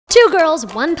Two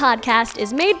Girls, One Podcast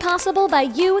is made possible by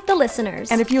you, the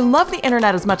listeners. And if you love the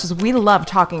internet as much as we love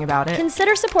talking about it,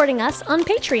 consider supporting us on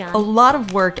Patreon. A lot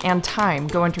of work and time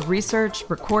go into research,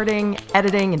 recording,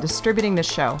 editing, and distributing the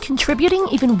show. Contributing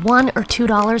even $1 or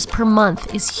 $2 per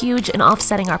month is huge in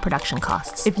offsetting our production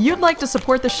costs. If you'd like to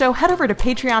support the show, head over to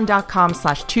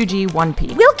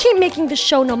patreon.com/2G1P. We'll keep making the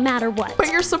show no matter what.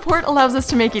 But your support allows us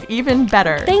to make it even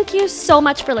better. Thank you so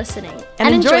much for listening.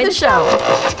 And enjoy the show.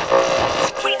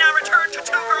 We now return to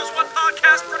Two Girls, One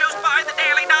Podcast, produced by The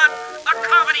Daily Dot, a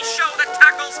comedy show that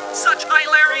tackles such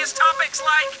hilarious topics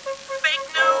like fake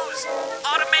news,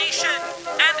 automation,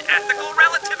 and ethical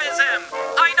relativism.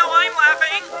 I know I'm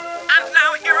laughing. And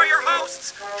now here are your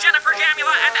hosts, Jennifer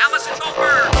Jamula and Allison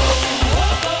Goldberg.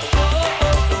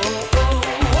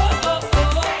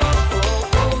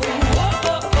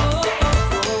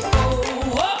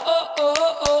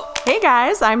 Hey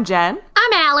guys, I'm Jen.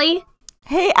 I'm Allie.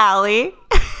 Hey Allie.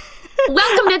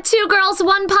 Welcome to Two Girls,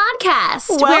 One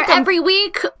Podcast, where every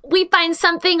week we find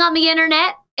something on the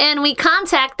internet and we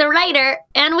contact the writer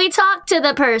and we talk to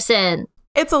the person.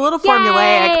 It's a little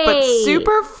formulaic, but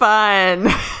super fun.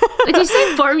 Did you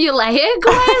say formulaic?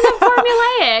 Why is it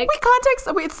formulaic?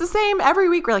 It's the same every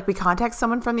week. We contact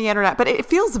someone from the internet, but it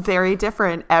feels very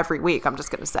different every week, I'm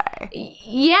just going to say.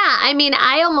 Yeah, I mean,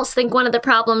 I almost think one of the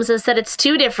problems is that it's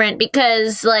too different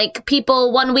because,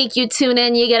 people, one week you tune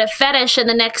in, you get a fetish, and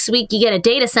the next week you get a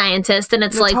data scientist, and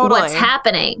it's totally. What's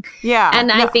happening? Yeah.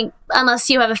 And I think unless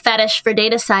you have a fetish for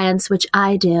data science, which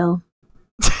I do.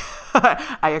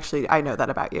 I know that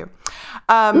about you. No,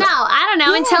 I don't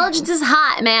know. Yeah. Intelligence is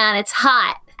hot, man. It's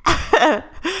hot.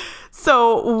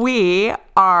 So we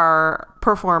are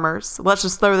performers. Let's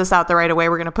just throw this out there right away.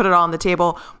 We're going to put it all on the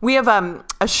table. We have a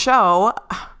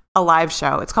live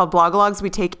show. It's called Blogalogs. We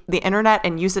take the internet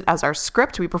and use it as our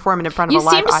script. We perform it in front of a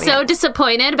live audience. You seem so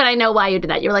disappointed, but I know why you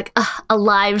did that. You're like, a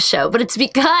live show. But it's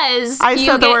because we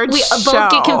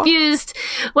both get confused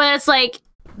when it's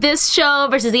this show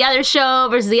versus the other show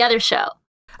versus the other show.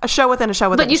 A show within a show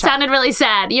within a show. But you sounded really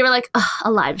sad. You were like, a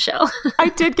live show. I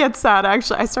did get sad,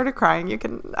 actually. I started crying.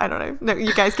 I don't know. No,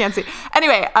 you guys can't see.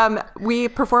 Anyway, we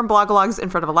perform Blogalogs in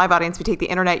front of a live audience. We take the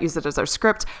internet, use it as our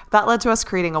script. That led to us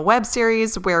creating a web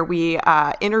series where we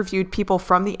interviewed people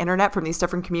from the internet, from these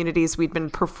different communities we'd been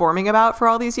performing about for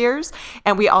all these years.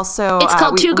 And we also... It's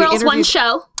called Two Girls, One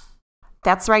Show.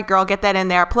 That's right, girl. Get that in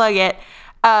there. Plug it.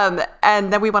 And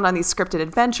then we went on these scripted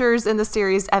adventures in the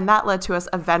series, and that led to us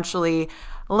eventually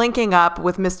linking up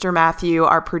with Mr. Matthew,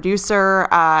 our producer,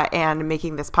 and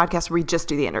making this podcast where we just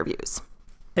do the interviews.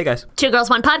 Hey, guys. Two Girls,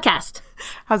 One Podcast.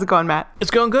 How's it going, Matt?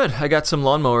 It's going good. I got some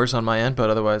lawnmowers on my end, but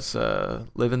otherwise,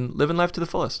 living life to the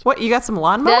fullest. What, you got some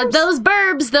lawnmowers? Those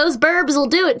burbs will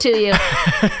do it to you.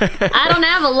 I don't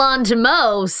have a lawn to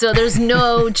mow, so there's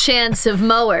no chance of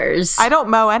mowers. I don't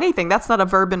mow anything. That's not a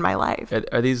verb in my life.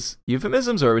 Are these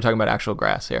euphemisms, or are we talking about actual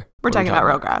grass here? We're talking about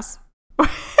real grass.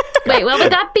 Wait, what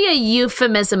would that be a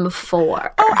euphemism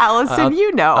for? Oh, Allison,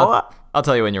 you know. I'll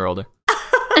tell you when you're older.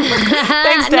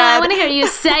 Thanks, Dad. No, I want to hear you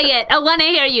say it.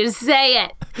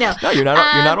 No, you're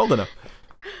not old enough.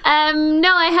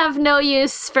 No, I have no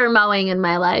use for mowing in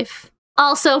my life.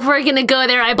 Also, if we're going to go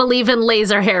there, I believe in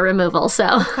laser hair removal, so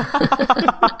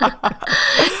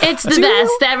it's the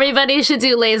best. Everybody should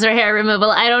do laser hair removal.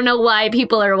 I don't know why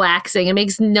people are waxing. It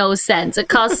makes no sense. It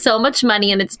costs so much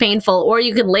money and it's painful, or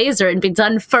you can laser it and be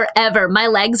done forever. My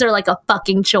legs are like a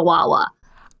fucking chihuahua.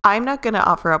 I'm not going to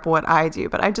offer up what I do,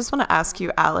 but I just want to ask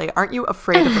you, Allie, aren't you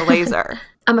afraid of the laser?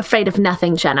 I'm afraid of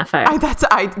nothing, Jennifer.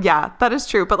 Yeah, that is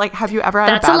true. But have you ever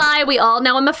had That's a lie. We all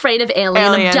know I'm afraid of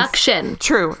aliens. Abduction.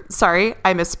 True. Sorry,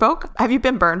 I misspoke. Have you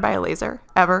been burned by a laser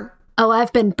ever? Oh,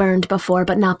 I've been burned before,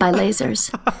 but not by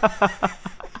lasers.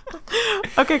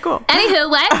 Okay, cool.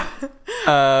 Anywho,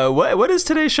 what is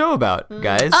today's show about,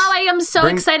 guys? Oh, I am so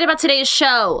excited about today's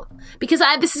show because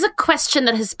this is a question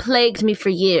that has plagued me for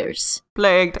years.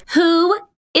 Who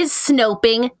is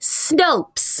Snoping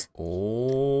Snopes?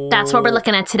 Oh. That's what we're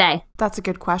looking at today. That's a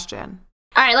good question.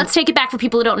 All right, let's take it back for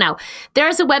people who don't know. There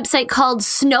is a website called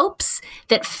Snopes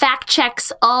that fact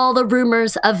checks all the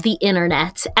rumors of the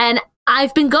internet. And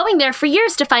I've been going there for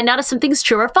years to find out if something's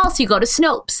true or false. You go to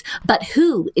Snopes. But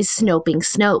who is Snoping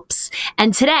Snopes?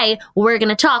 And today, we're going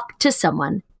to talk to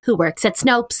someone who works at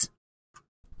Snopes.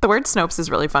 The word Snopes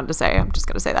is really fun to say. I'm just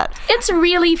going to say that. It's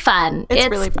really fun. It's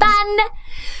really fun.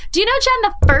 Do you know,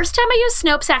 Jen, the first time I used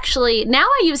Snopes, actually, now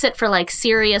I use it for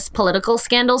serious political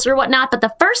scandals or whatnot, but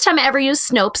the first time I ever used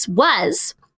Snopes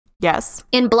was... Yes.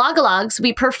 In Blogalogs,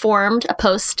 we performed a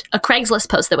Craigslist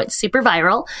post that went super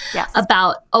viral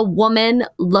about a woman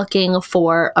looking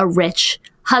for a rich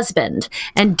husband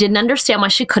and didn't understand why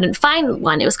she couldn't find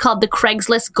one. It was called the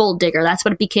Craigslist Gold Digger. That's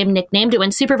what it became nicknamed. It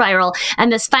went super viral.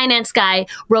 And this finance guy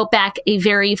wrote back a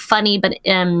very funny but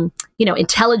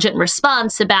intelligent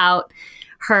response about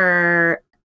her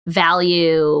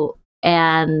value.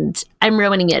 And I'm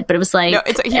ruining it, but it was like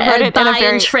he wrote it buy in a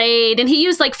very and trade, and he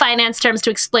used like finance terms to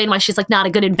explain why she's like not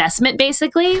a good investment,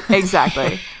 basically.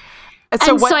 Exactly.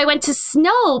 So I went to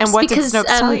Snopes. And what because, did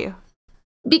Snopes tell you?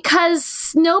 Because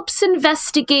Snopes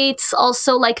investigates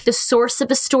also like the source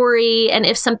of a story and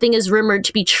if something is rumored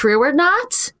to be true or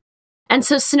not. And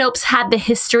so Snopes had the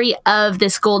history of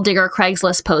this Gold Digger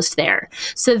Craigslist post there.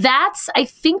 So that's, I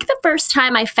think, the first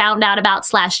time I found out about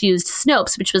 / used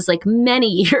Snopes, which was like many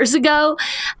years ago.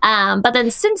 But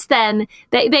then since then,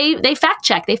 they fact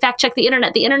check. They fact check the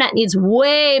internet. The internet needs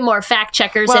way more fact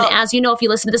checkers. Well, and as you know, if you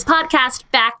listen to this podcast,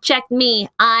 fact check me.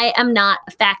 I am not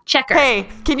a fact checker. Hey,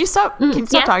 can you stop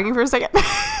talking for a second?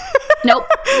 Nope.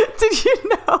 Did you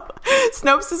know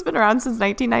Snopes has been around since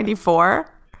 1994?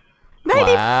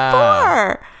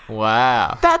 94.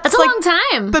 Wow. That's a like long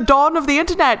time. The dawn of the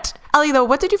internet. Ellie, though,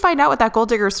 what did you find out with that Gold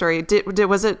Digger story?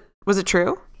 Was it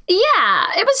true? Yeah,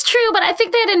 it was true, but I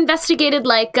think they had investigated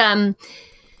like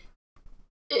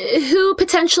who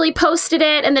potentially posted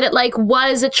it and that it like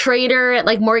was a trader at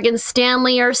like Morgan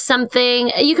Stanley or something.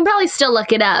 You can probably still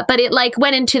look it up, but it like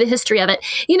went into the history of it.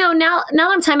 Now that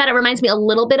I'm talking about it, reminds me a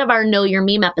little bit of our Know Your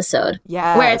Meme episode.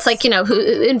 Yes. Where it's like,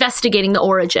 who investigating the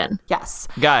origin. Yes.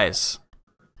 Guys.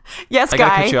 Yes, I Guy.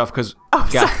 gotta cut you off because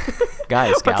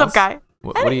Guys, what's up, Guy?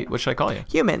 What should I call you?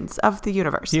 Humans of the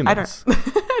universe. Humans.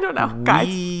 I don't know. Guys.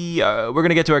 We're going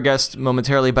to get to our guest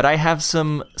momentarily, but I have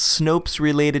some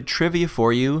Snopes-related trivia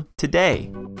for you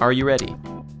today. Are you ready?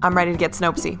 I'm ready to get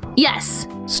Snopesy. Yes.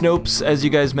 Snopes, as you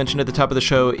guys mentioned at the top of the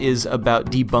show, is about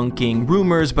debunking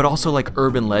rumors, but also like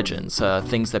urban legends,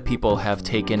 things that people have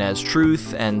taken as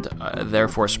truth and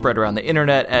therefore spread around the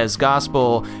internet as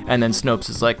gospel, and then Snopes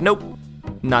is like, nope,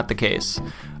 not the case.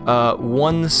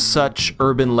 One such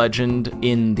urban legend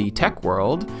in the tech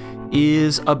world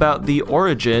is about the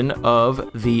origin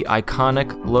of the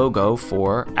iconic logo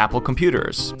for Apple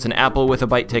computers. It's an apple with a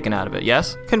bite taken out of it,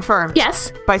 yes? Confirmed.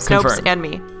 Yes. By Snopes Confirmed. and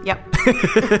me.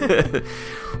 Yep.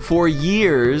 For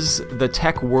years, the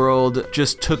tech world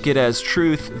just took it as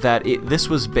truth that this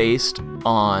was based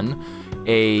on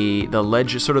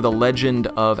the legend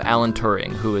of Alan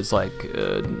Turing, who is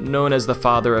known as the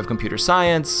father of computer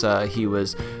science. He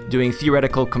was doing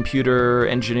theoretical computer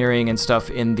engineering and stuff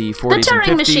in the 40s and 50s.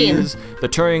 Turing machine. The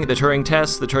Turing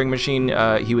test, the Turing machine.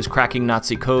 He was cracking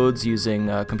Nazi codes using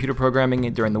computer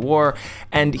programming during the war,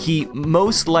 and he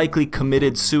most likely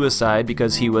committed suicide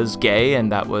because he was gay,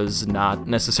 and that was not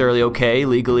necessarily okay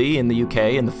legally in the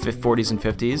UK in the 40s and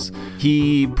 50s.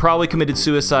 He probably committed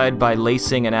suicide by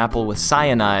lacing an apple with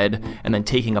cyanide and then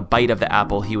taking a bite of the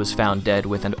apple. He was found dead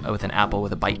with an apple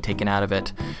with a bite taken out of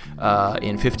it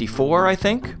in 54, I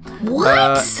think.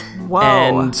 What? Whoa.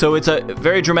 And so it's a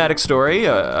very dramatic story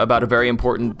about a very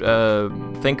important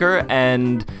thinker.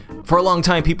 And for a long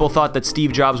time, people thought that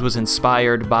Steve Jobs was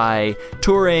inspired by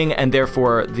Turing, and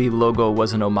therefore the logo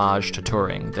was an homage to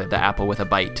Turing, the apple with a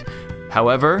bite.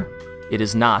 However, it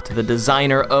is not. The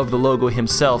designer of the logo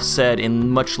himself said in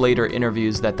much later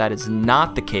interviews that is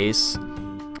not the case.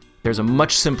 There's a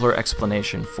much simpler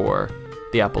explanation for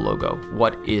the Apple logo.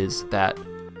 What is that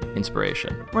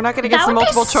inspiration? We're not going to get some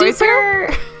multiple choice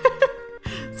here?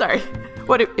 Sorry.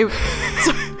 What?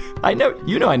 I know.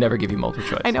 I never give you multiple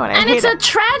choice. I know, and it's a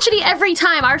tragedy every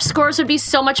time. Our scores would be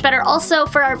so much better. Also,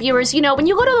 for our viewers, when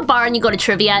you go to the bar and you go to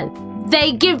trivia,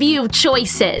 they give you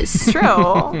choices.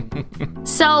 True.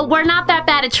 So we're not that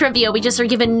bad at trivia. We just are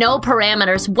given no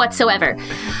parameters whatsoever.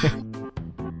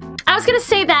 I was going to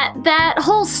say that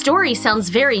whole story sounds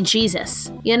very Jesus.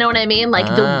 You know what I mean? Like,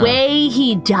 the way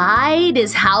he died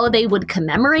is how they would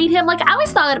commemorate him. Like, I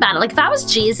always thought about it. Like, if I was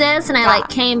Jesus and I,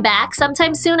 came back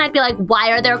sometime soon, I'd be like,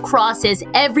 why are there crosses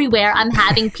everywhere? I'm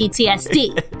having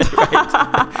PTSD.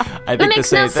 I think it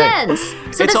makes no sense.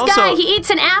 So this guy, he eats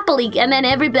an apple, and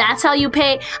then that's how you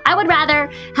pay. I would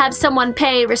rather have someone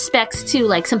pay respects to,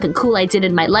 like, something cool I did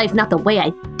in my life, not the way I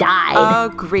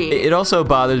died. Agreed. It also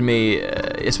bothers me,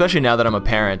 especially now that I'm a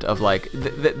parent, of like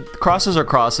crosses are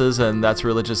crosses and that's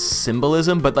religious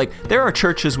symbolism, but like there are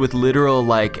churches with literal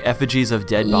like effigies of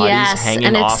dead bodies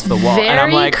hanging off the wall, and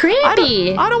I'm like,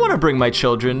 creepy. I don't want to bring my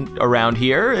children around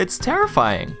here. It's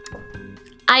terrifying.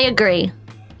 I agree.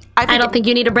 I don't think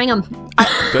you need to bring them.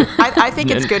 I think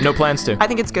it's good. No plans to. I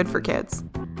think it's good for kids.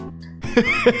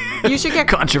 You should get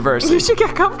Controversy. You should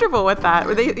get comfortable with that.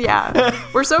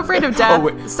 We're so afraid of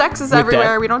death. Sex is everywhere.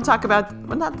 death. We don't talk about.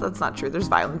 Well, that's not true. There's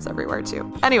violence everywhere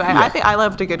too. Anyway, I think I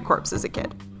loved a good corpse as a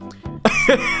kid.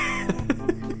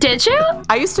 Did you?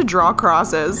 I used to draw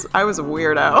crosses. I was a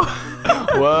weirdo.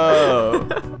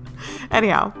 Whoa.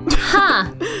 Anyhow.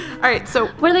 Huh. All right. So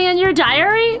Were they in your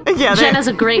diary? Yeah, Jen they- has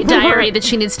a great diary that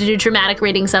she needs to do dramatic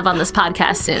readings of on this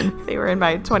podcast soon. they were in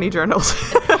my 20 journals.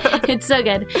 It's so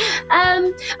good.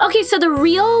 Okay, so the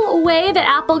real way that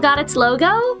Apple got its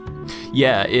logo?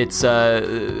 Yeah, it's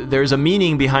there's a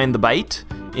meaning behind the bite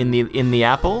in the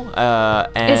apple.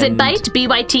 And Is it bite?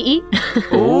 B-Y-T-E?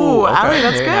 Ooh, okay. Allie,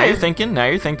 that's Now you're good. thinking. Now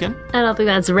you're thinking. I don't think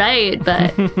that's right,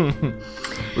 but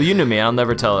Well, you knew me. I'll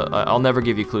never I'll never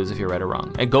give you clues if you're right or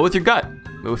wrong. And go with your gut.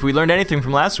 If we learned anything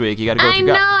from last week, you got to go with I your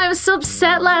know, gut. I was so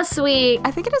upset last week.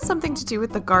 I think it has something to do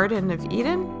with the Garden of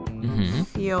Eden.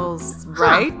 Feels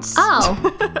right.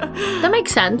 Oh, that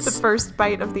makes The sense. first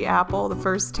bite of the apple, the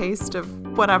first taste of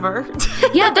whatever.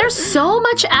 Yeah, there's so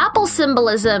much apple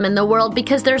symbolism in the world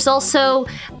because there's also,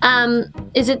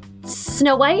 is it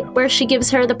Snow White where she gives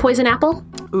her the poison apple?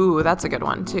 Ooh, that's a good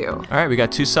one too. All right, we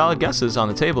got 2 solid guesses on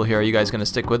the table here. Are you guys going to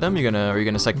stick with them? Or are you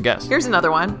going to second guess? Here's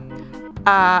another one.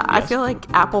 I feel like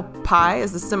apple pie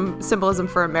is the symbolism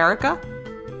for America.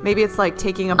 Maybe it's like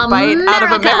taking a bite out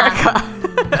of America.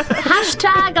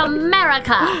 Hashtag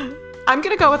America. I'm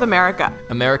gonna go with America.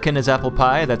 American is apple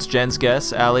pie. That's Jen's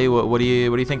guess. Allie, what are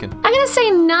you thinking? I'm gonna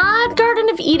say not Garden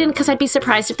of Eden because I'd be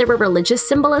surprised if there were religious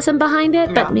symbolism behind it,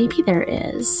 but Yeah. maybe there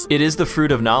is. It is the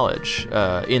fruit of knowledge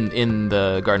in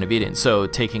the Garden of Eden. So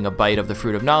taking a bite of the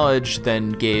fruit of knowledge then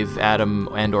gave Adam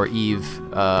and or Eve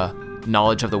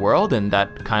knowledge of the world, and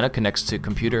that kind of connects to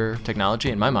computer technology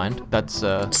in my mind. That's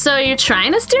So you're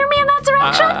trying to steer me in that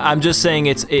direction? I'm just saying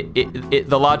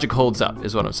the logic holds up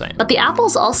is what I'm saying. But the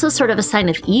apple's also sort of a sign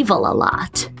of evil a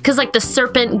lot. Because, like, the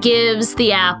serpent gives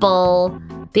the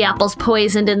apple's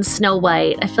poisoned in Snow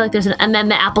White. I feel like and then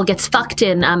the apple gets fucked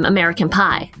in American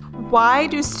Pie. Why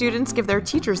do students give their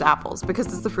teachers apples? Because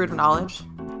it's the fruit of knowledge.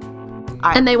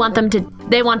 And they want them to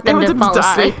want them to fall die.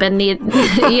 asleep and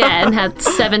and have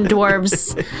 7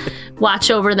 dwarves watch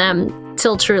over them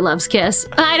till true love's kiss.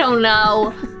 I don't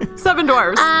know. 7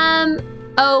 dwarves.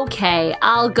 Okay,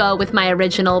 I'll go with my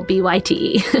original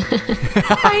BYTE.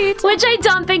 Right. Which I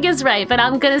don't think is right, but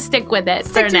I'm gonna stick with it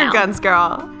Stick for to now. your guns,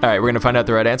 girl. All right, we're gonna find out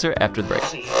the right answer after the break.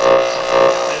 And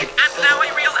now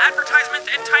a real advertisement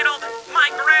entitled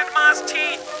My Grandma's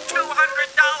Teeth,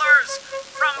 $200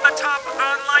 from the top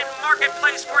online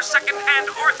marketplace for secondhand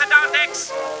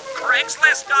orthodontics,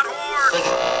 Craigslist.org.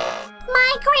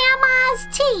 My grandma's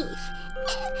teeth.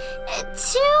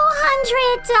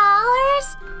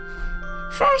 $200?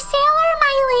 For Sailor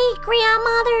my late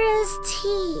grandmother's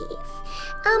teeth.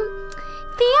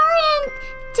 They are in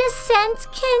decent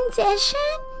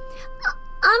condition.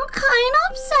 I'm kind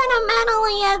of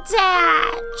sentimentally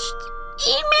attached.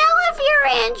 Email if you're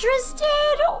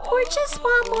interested or just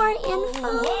want more info.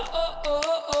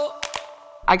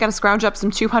 I gotta scrounge up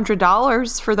some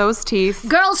 $200 for those teeth.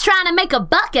 Girls trying to make a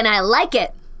buck, and I like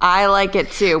it. I like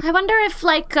it too. I wonder if,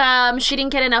 she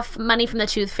didn't get enough money from the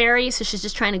Tooth Fairy, so she's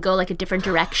just trying to go, a different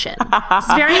direction.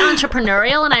 It's very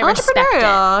entrepreneurial, and I respect it.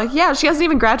 Entrepreneurial. Yeah, she hasn't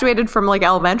even graduated from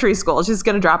elementary school. She's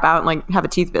gonna drop out and have a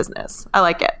teeth business. I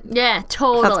like it. Yeah,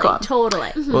 totally, cool.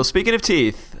 totally. Well, speaking of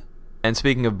teeth, and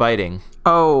speaking of biting,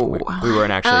 Oh, we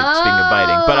weren't actually speaking of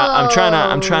biting, but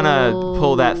I'm trying to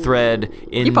pull that thread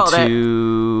pulled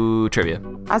into trivia.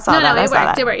 I saw No, that. I it saw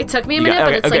worked. that. It worked. It took me a You minute, got-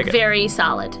 but okay, it's okay. very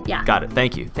solid. Yeah. Got it.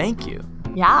 Thank you.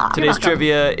 Yeah. Today's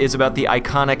trivia is about the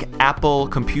iconic Apple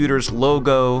Computers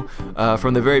logo.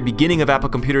 From the very beginning of Apple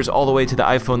Computers all the way to the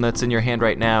iPhone that's in your hand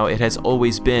right now, it has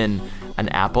always been an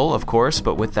apple, of course,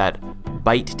 but with that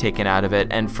bite taken out of it.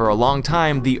 And for a long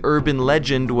time, the urban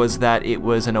legend was that it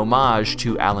was an homage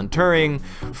to Alan Turing,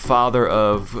 father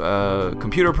of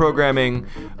computer programming,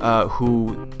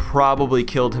 who probably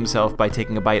killed himself by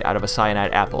taking a bite out of a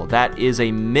cyanide apple. That is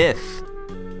a myth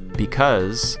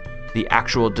because the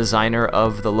actual designer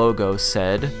of the logo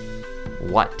said,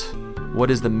 what?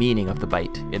 What is the meaning of the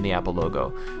bite in the Apple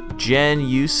logo? Jen,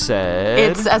 you said...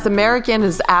 It's as American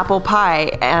as apple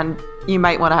pie, and you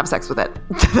might want to have sex with it.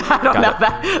 I don't know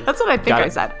that. That's what I think Got I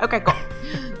it. said. Okay, cool.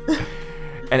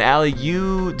 And Allie,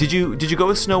 did you go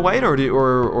with Snow White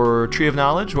or Tree of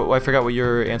Knowledge? I forgot what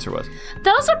your answer was.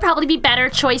 Those would probably be better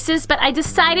choices, but I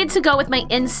decided to go with my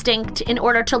instinct in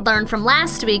order to learn from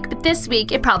last week, but this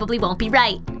week it probably won't be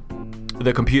right.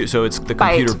 So it's the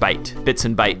computer bite, bits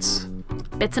and bytes.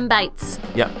 Bits and bytes.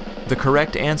 Yep. The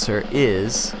correct answer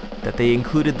is that they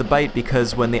included the bite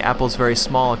because when the apple's very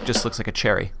small, it just looks like a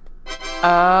cherry.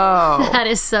 Oh. That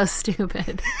is so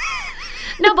stupid.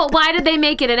 No, but why did they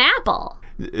make it an apple?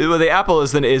 Well, the apple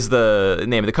is the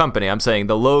name of the company. I'm saying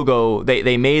the logo,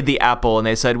 they made the apple and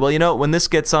they said, well, when this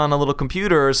gets on a little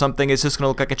computer or something, it's just going to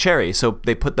look like a cherry. So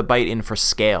they put the bite in for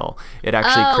scale. It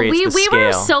actually creates the scale. We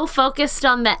were so focused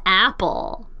on the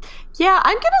apple. Yeah,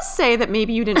 I'm going to say that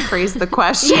maybe you didn't phrase the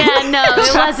question. Yeah, no,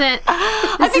 it wasn't.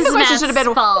 I think the question should have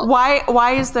been, fault.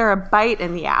 why is there a bite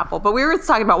in the apple? But we were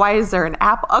talking about why is there an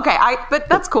apple. Okay, but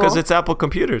that's cool. Because it's Apple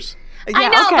Computers. Yeah, I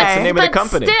know, okay. That's the name of the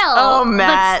company. Oh,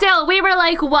 Matt. But still, we were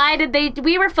like,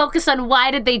 we were focused on why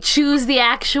did they choose the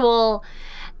actual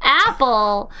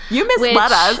apple? You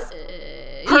misled us.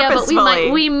 Yeah, but Purposefully.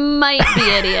 we might be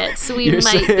idiots. We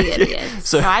might be idiots.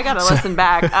 So, No, I gotta listen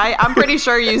back. I'm pretty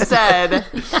sure you said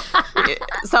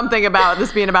something about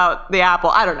this being about the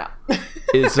apple. I don't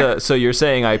know. So you're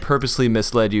saying I purposely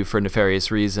misled you for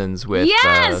nefarious reasons with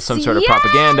Yes, some sort of yes.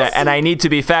 propaganda, and I need to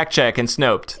be fact-checked and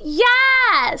Snoped.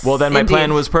 Yes. Well, then my Indeed.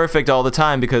 plan was perfect all the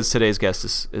time because today's guest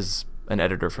is an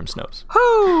editor from Snopes.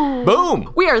 Whew.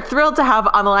 Boom! We are thrilled to have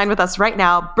on the line with us right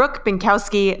now Brooke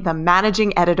Binkowski, the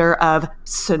managing editor of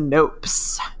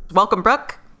Snopes. Welcome,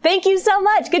 Brooke. Thank you so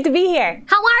much. Good to be here.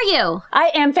 How are you?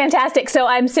 I am fantastic. So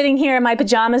I'm sitting here in my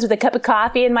pajamas with a cup of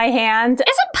coffee in my hand.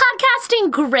 Isn't podcasting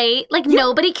great? Like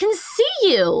nobody can see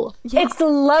you. It's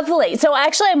lovely. So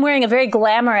actually I'm wearing a very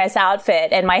glamorous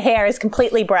outfit and my hair is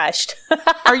completely brushed.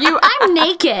 Are you? I'm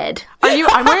naked.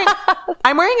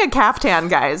 I'm wearing a caftan,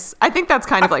 guys. I think that's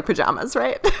kind of like pajamas,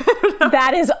 right?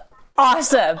 That is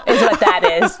awesome, is what that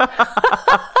is.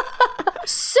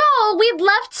 So we'd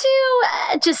love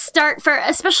to just start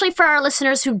especially for our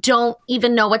listeners who don't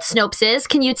even know what Snopes is.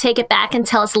 Can you take it back and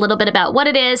tell us a little bit about what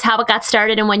it is, how it got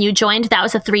started, and when you joined? That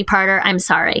was a 3-parter. I'm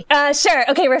sorry. Sure.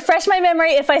 Okay, refresh my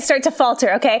memory if I start to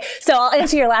falter, okay? So I'll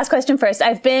answer your last question first.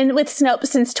 I've been with Snopes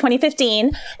since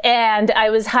 2015, and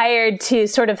I was hired to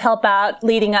sort of help out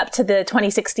leading up to the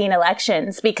 2016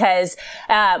 elections because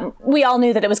we all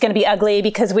knew that it was going to be ugly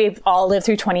because we've all lived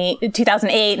through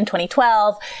 2008 and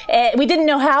 2012. We didn't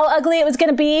know how ugly it was going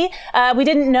to be. We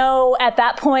didn't know at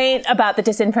that point about the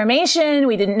disinformation.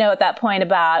 We didn't know at that point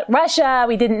about Russia.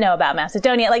 We didn't know about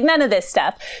Macedonia, like none of this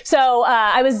stuff. So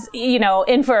I was,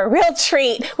 in for a real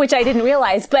treat, which I didn't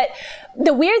realize. But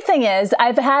the weird thing is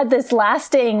I've had this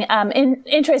lasting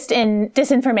interest in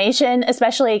disinformation,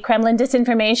 especially Kremlin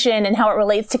disinformation and how it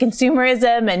relates to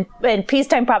consumerism and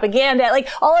peacetime propaganda, like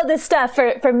all of this stuff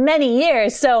for many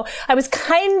years. So I was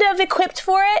kind of equipped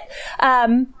for it.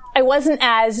 I wasn't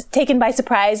as taken by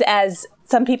surprise as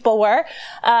some people were,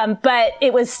 but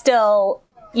it was still,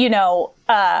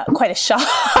 quite a shock.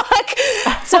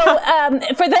 So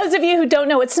for those of you who don't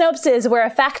know what Snopes is, we're a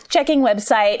fact-checking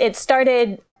website. It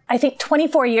started, I think,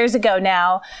 24 years ago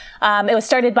now. It was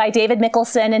started by David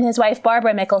Mickelson and his wife,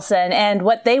 Barbara Mickelson. And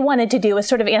what they wanted to do was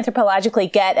sort of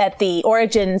anthropologically get at the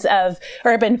origins of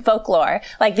urban folklore,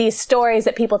 like these stories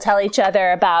that people tell each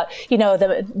other about,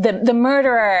 the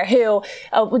murderer who,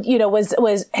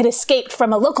 had escaped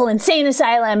from a local insane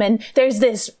asylum. And there's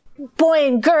this boy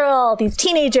and girl, these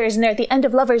teenagers, and they're at the end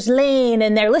of Lover's Lane,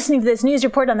 and they're listening to this news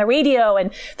report on the radio,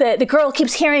 and the girl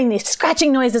keeps hearing these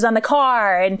scratching noises on the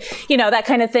car, and that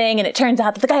kind of thing. And it turns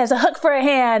out that the guy has a hook for a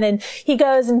hand, and he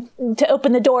goes to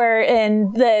open the door,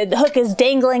 and the hook is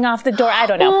dangling off the door. I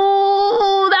don't know.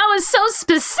 Oh, that was so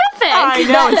specific. I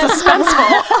know, it's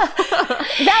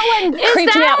suspenseful. That one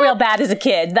creeped me out real bad as a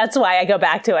kid. That's why I go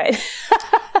back to it.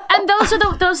 And those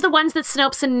are the ones that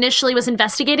Snopes initially was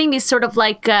investigating. These sort of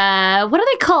like what are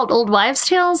they called? Old wives'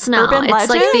 tales? No, Urban it's legends?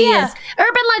 like these Yeah.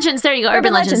 urban legends. There you go,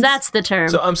 urban legends. That's the term.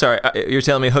 So I'm sorry, you're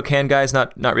telling me hook hand guy's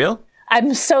not real?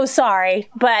 I'm so sorry,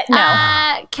 but no.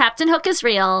 Captain Hook is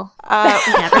real.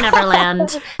 Never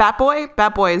Neverland. Bat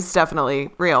Boy is definitely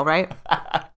real, right?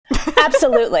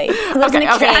 Absolutely. He lives in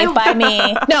a Okay. cave by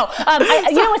me. No,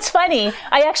 you know what's funny?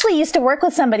 I actually used to work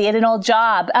with somebody at an old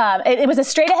job. It was a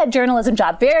straight ahead journalism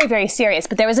job, very, very serious.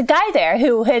 But there was a guy there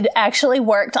who had actually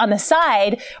worked on the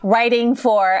side writing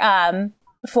for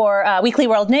Weekly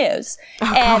World News.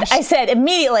 And I said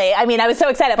immediately, I was so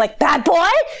excited. I'm like, Bat Boy?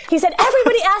 He said,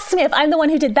 everybody asks me if I'm the one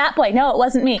who did Bat Boy. No, it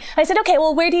wasn't me. I said, okay,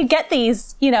 well, where do you get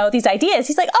these ideas?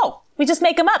 He's like, oh, we just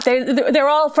make them up. They're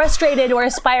all frustrated or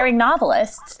aspiring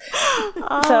novelists.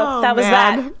 So that was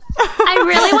that. I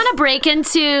really want to break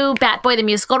into Bat Boy the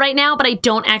Musical right now, but I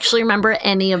don't actually remember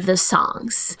any of the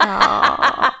songs.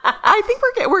 I think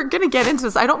we're going to get into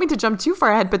this. I don't mean to jump too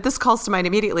far ahead, but this calls to mind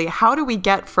immediately. How do we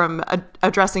get from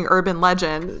addressing urban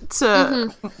legend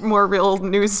to more real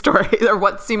news stories, or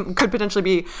what could potentially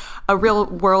be a real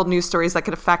world news stories that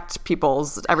could affect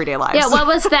people's everyday lives? Yeah, what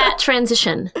was that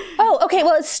transition? Oh, okay.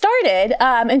 Well, it started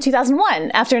in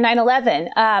 2001 after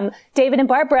 9/11. David and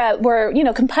Barbara were,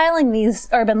 compiling these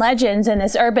urban legends and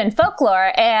this urban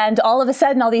folklore, and all of a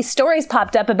sudden, all these stories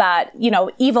popped up about,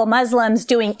 evil Muslims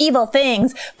doing evil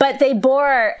things, but they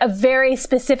bore a very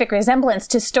specific resemblance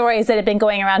to stories that had been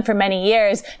going around for many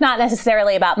years, not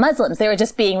necessarily about Muslims. They were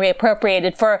just being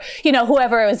reappropriated for,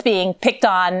 whoever was being picked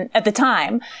on at the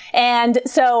time. And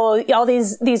so all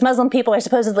these Muslim people are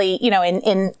supposedly,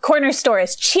 in corner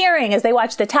stores cheering as they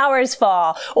watch the towers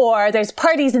fall, or there's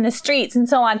parties in the streets and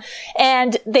so on.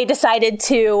 And they decided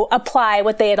to apply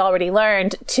what they had already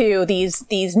learned to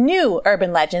these new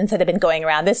urban legends that had been going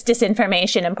around, this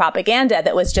disinformation and propaganda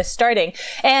that was just starting.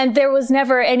 And there was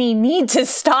never any need to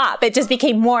stop. It just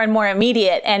became more and more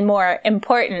immediate and more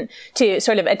important to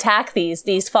sort of attack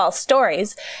these false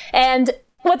stories. And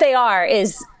what they are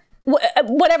is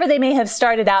whatever they may have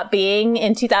started out being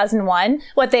in 2001,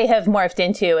 what they have morphed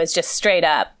into is just straight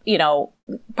up,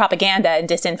 propaganda and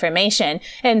disinformation.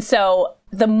 And so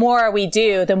the more we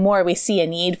do, the more we see a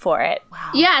need for it.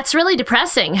 Wow. Yeah, it's really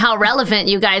depressing how relevant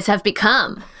you guys have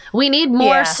become. We need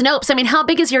more Snopes. I mean, how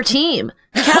big is your team?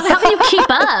 How can you keep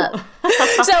up?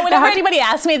 So whenever anybody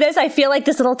asks me this, I feel like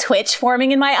this little twitch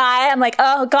forming in my eye. I'm like,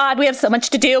 oh God, we have so much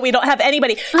to do. We don't have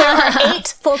anybody. There are 8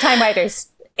 full-time writers.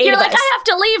 You're like, I have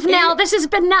to leave now. This has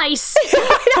been nice.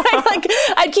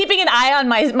 I'm keeping an eye on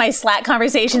my Slack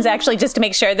conversations, actually, just to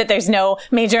make sure that there's no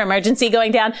major emergency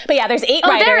going down. But yeah, there's 8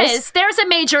 writers. There is. There's a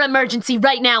major emergency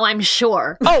right now, I'm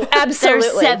sure. Oh,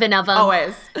 absolutely. There's 7 of them.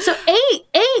 Always. So 8.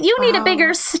 You need a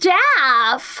bigger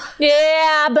staff.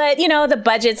 Yeah, but, the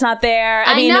budget's not there.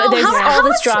 I mean, know. There's all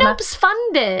this drama. Snopes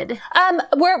funded?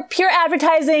 We're pure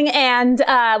advertising, and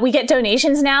we get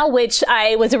donations now, which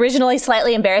I was originally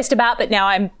slightly embarrassed about, but now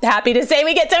I'm happy to say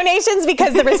we get donations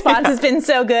because the response has been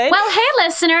so good. Well, hey,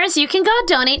 listeners, you can go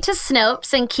donate to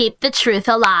Snopes and keep the truth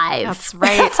alive. That's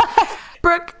right.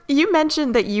 Brooke, you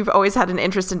mentioned that you've always had an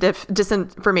interest in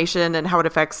disinformation and how it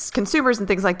affects consumers and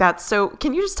things like that. So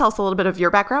can you just tell us a little bit of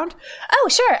your background? Oh,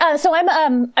 sure. So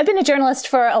I've been a journalist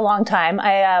for a long time.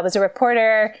 I was a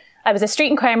reporter. I was a street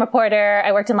and crime reporter.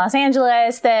 I worked in Los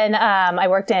Angeles. Then I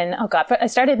worked in, I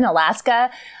started in Alaska,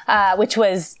 which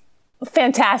was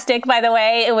fantastic, by the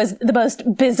way. It was the most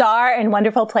bizarre and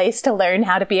wonderful place to learn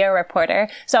how to be a reporter.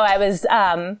 So I was,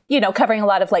 covering a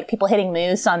lot of people hitting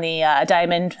moose on the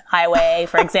Diamond Highway,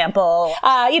 for example.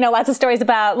 Lots of stories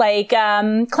about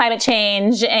climate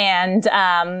change and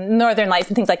Northern Lights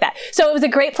and things like that. So it was a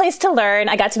great place to learn.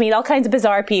 I got to meet all kinds of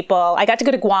bizarre people. I got to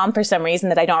go to Guam for some reason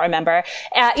that I don't remember.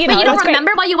 But you don't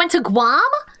remember why you went to Guam?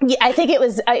 Yeah, I think it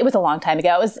was a long time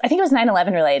ago. I think it was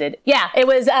 9/11 related. Yeah, it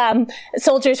was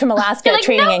soldiers from Alaska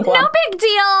training in Guam. No big deal.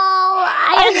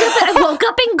 I woke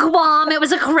up in Guam. It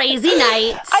was a crazy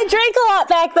night. I drank a lot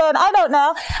back then. I don't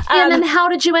know. And then how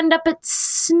did you end up at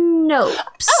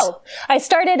Snopes? Oh, I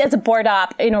started as a board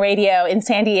op in radio in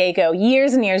San Diego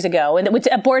years and years ago. And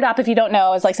a board op, if you don't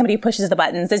know, is like somebody who pushes the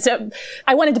buttons.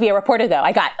 I wanted to be a reporter, though.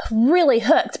 I got really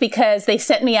hooked because they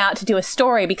sent me out to do a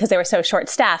story because they were so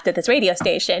short-staffed at this radio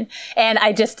station. And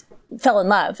I just fell in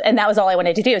love, and that was all I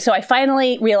wanted to do. So I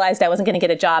finally realized I wasn't going to get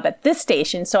a job at this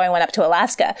station, so I went up to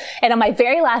Alaska. And on my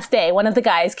very last day, one of the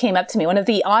guys came up to me, one of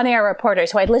the on-air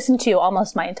reporters who I'd listened to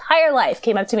almost my entire life,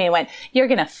 came up to me and went, "You're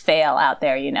going to fail out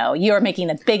there, You're making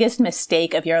the biggest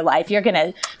mistake of your life. You're going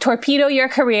to torpedo your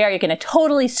career. You're going to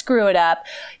totally screw it up."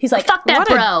 He's like, "Fuck that, what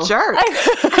bro." A jerk.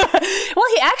 Well,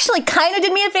 he actually kind of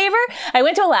did me a favor. I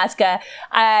went to Alaska.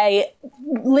 I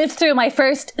lived through my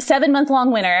first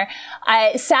 7-month-long winter.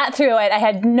 I sat through it. I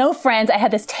had no friends. I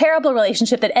had this terrible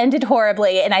relationship that ended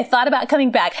horribly, and I thought about coming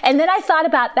back. And then I thought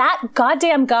about that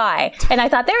goddamn guy, and I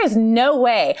thought, there is no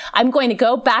way I'm going to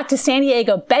go back to San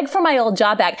Diego, beg for my old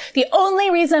job back. The only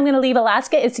reason I'm going to leave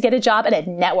Alaska is to get a job at a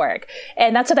network.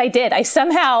 And that's what I did. I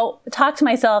somehow talked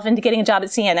myself into getting a job at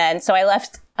CNN, so I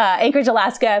left Anchorage,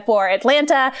 Alaska for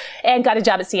Atlanta and got a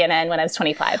job at CNN when I was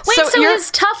 25. Wait, so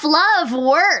his tough love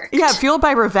worked? Yeah, fueled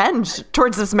by revenge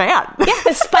towards this man.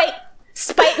 Yeah,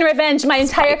 spite and revenge. My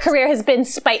entire career has been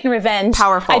spite and revenge.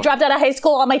 Powerful. I dropped out of high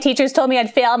school. All my teachers told me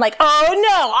I'd fail. I'm like, oh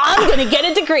no, I'm going to get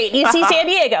a degree at UC San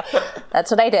Diego.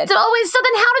 That's what I did. So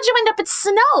then how did you end up at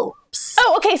Snopes?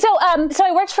 Oh, okay. So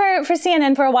I worked for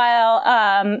CNN for a while.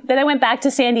 Then I went back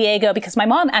to San Diego because my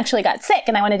mom actually got sick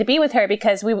and I wanted to be with her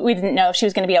because we didn't know if she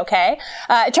was going to be okay.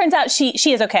 It turns out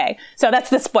she is okay. So that's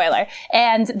the spoiler.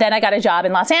 And then I got a job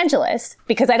in Los Angeles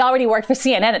because I'd already worked for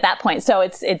CNN at that point. So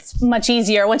it's much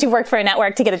easier once you've worked for a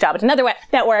network to get a job at another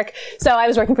network. So I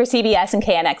was working for CBS and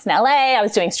KNX in LA. I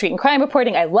was doing street and crime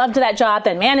reporting. I loved that job.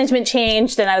 Then management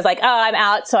changed and I was like, oh, I'm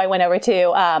out. So I went over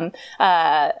to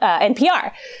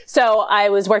NPR. So I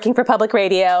was working for public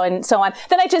radio and so on.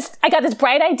 Then I got this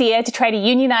bright idea to try to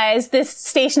unionize this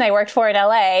station I worked for in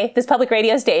LA, this public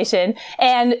radio station,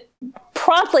 and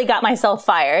promptly got myself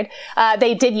fired.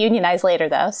 They did unionize later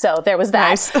though, so there was that.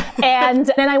 Nice.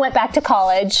 And then I went back to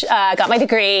college, got my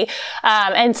degree,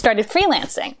 and started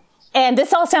freelancing. And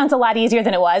this all sounds a lot easier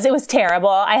than it was. It was terrible.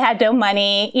 I had no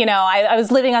money. You know, I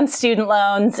was living on student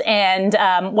loans and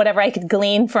whatever I could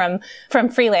glean from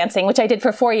freelancing, which I did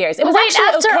for 4 years. It was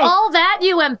after okay. all that,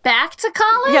 you went back to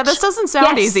college? Yeah, this doesn't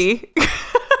sound Yes. easy.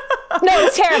 No, it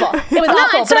was terrible. It was No,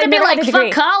 awful. it's but I sort of be never had like, a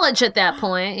degree. fuck college at that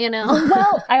point, you know?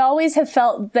 Well, I always have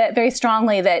felt that very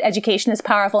strongly that education is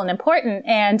powerful and important,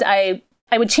 and I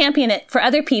would champion it for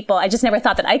other people. I just never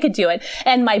thought that I could do it.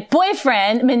 And my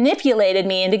boyfriend manipulated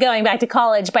me into going back to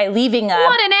college by leaving a...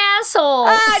 What an asshole.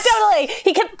 Totally.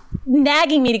 He kept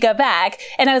nagging me to go back.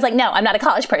 And I was like, no, I'm not a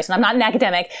college person. I'm not an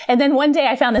academic. And then one day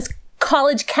I found this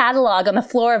college catalog on the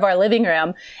floor of our living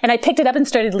room. And I picked it up and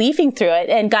started leafing through it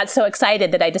and got so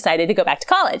excited that I decided to go back to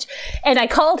college. And I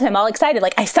called him all excited.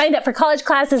 Like, I signed up for college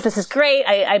classes. This is great.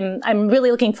 I'm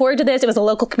really looking forward to this. It was a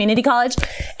local community college.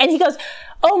 And he goes,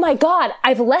 oh my God,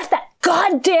 I've left that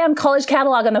goddamn college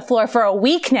catalog on the floor for a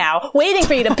week now, waiting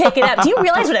for you to pick it up. Do you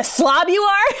realize what a slob you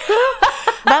are?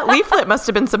 That leaflet must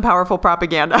have been some powerful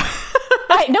propaganda.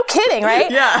 Right, no kidding, right?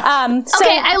 Yeah.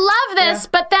 Okay, I love this,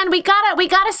 but then we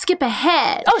gotta skip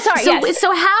ahead. Oh, sorry, So, yes.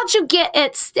 so how'd you get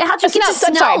to I'm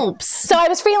sorry. Snopes? So I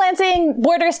was freelancing,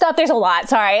 border stuff. There's a lot.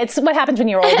 Sorry. It's what happens when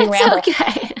you're old. You ramble.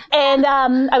 Okay. And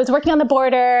I was working on the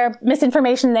border,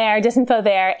 misinformation there, disinfo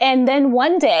there. And then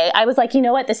one day I was like, you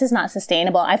know what? This is not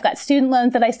sustainable. I've got student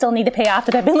loans that I still need to pay off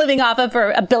that I've been living off of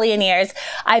for a billion years.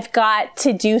 I've got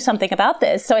to do something about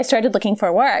this. So I started looking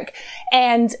for work.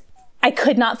 And I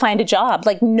could not find a job.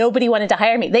 Like, nobody wanted to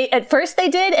hire me. At first they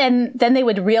did, and then they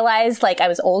would realize like I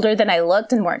was older than I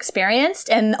looked and more experienced.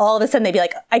 And all of a sudden they'd be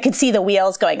like, I could see the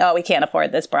wheels going, oh, we can't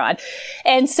afford this broad.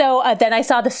 And so then I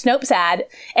saw the Snopes ad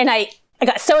and I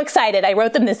got so excited. I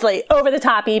wrote them this like over the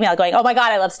top email going, oh my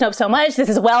God, I love Snopes so much. This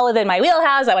is well within my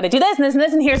wheelhouse. I want to do this and this and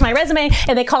this. And here's my resume.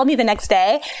 And they called me the next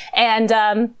day.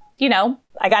 And, you know,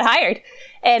 I got hired.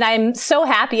 And I'm so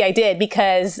happy I did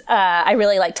because I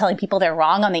really like telling people they're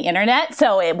wrong on the internet.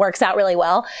 So it works out really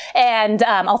well. And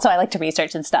also I like to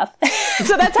research and stuff.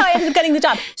 So that's how I ended up getting the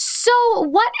job. So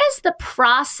what is the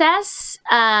process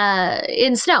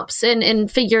in Snopes in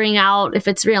figuring out if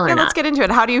it's real or Yeah, not? let's get into it.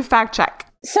 How do you fact check?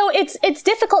 So it's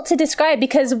difficult to describe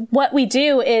because what we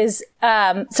do is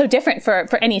so different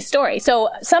for any story. So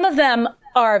some of them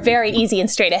are very easy and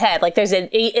straight ahead. Like there's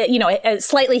a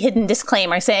slightly hidden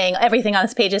disclaimer saying everything on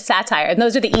this page is satire. And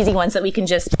those are the easy ones that we can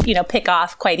just, pick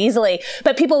off quite easily.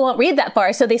 But people won't read that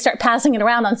far. So they start passing it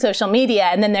around on social media.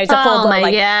 And then there's a full blown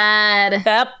God.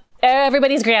 Yep.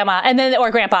 Everybody's grandma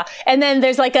or grandpa. And then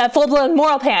there's like a full blown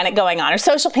moral panic going on or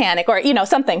social panic or,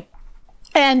 something.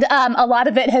 And a lot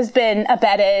of it has been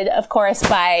abetted, of course,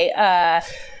 by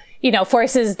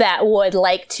forces that would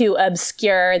like to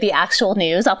obscure the actual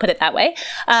news. I'll put it that way,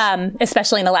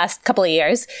 especially in the last couple of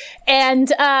years. And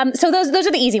so those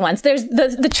are the easy ones. There's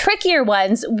the trickier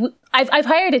ones. I've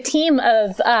hired a team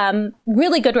of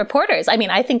really good reporters. I mean,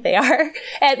 I think they are.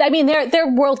 And, I mean, they're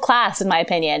world class in my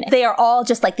opinion. They are all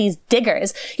just like these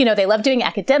diggers. They love doing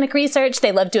academic research.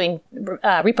 They love doing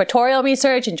reportorial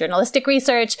research and journalistic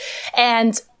research.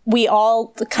 And we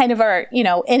all kind of are,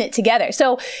 in it together.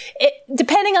 So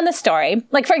depending on the story,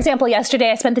 like for example,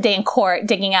 yesterday I spent the day in court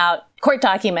digging out court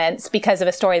documents because of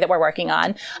a story that we're working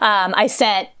on. I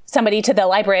sent somebody to the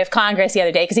Library of Congress the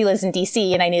other day because he lives in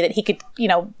DC and I knew that he could,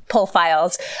 pull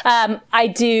files.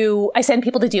 I send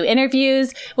people to do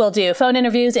interviews. We'll do phone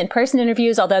interviews, in-person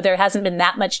interviews, although there hasn't been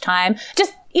that much time.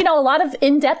 Just, a lot of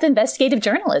in-depth investigative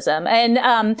journalism.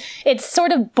 And it's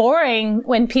sort of boring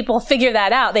when people figure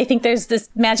that out. They think there's this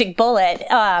magic bullet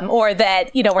or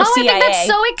that, we're CIA. I think that's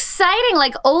so exciting,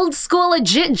 like old school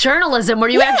legit journalism where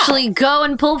you actually go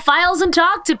and pull files and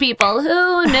talk to people.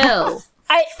 Who knew?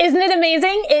 Isn't it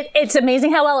amazing? It's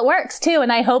amazing how well it works too.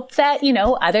 And I hope that,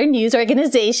 other news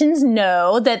organizations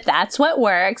know that that's what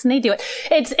works and they do it.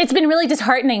 It's been really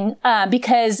disheartening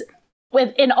because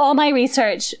in all my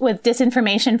research with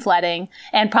disinformation flooding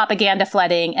and propaganda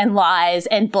flooding and lies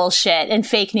and bullshit and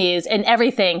fake news and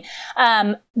everything,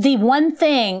 the one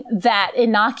thing that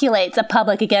inoculates a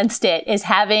public against it is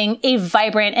having a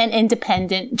vibrant and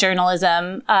independent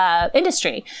journalism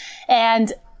industry.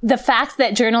 And the fact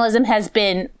that journalism has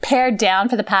been pared down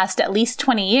for the past at least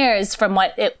 20 years from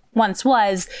what it once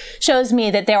was shows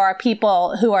me that there are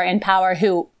people who are in power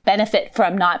who benefit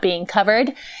from not being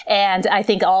covered. And I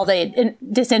think all the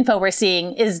disinfo we're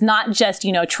seeing is not just,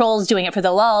 trolls doing it for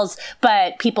the lulz,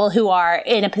 but people who are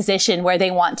in a position where they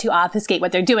want to obfuscate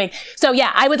what they're doing. So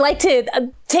yeah, I would like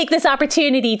to take this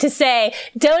opportunity to say,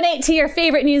 donate to your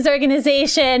favorite news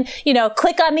organization,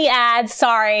 click on the ads.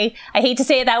 Sorry, I hate to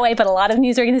say it that way, but a lot of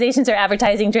news organizations are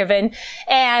advertising driven.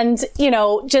 And,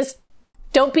 just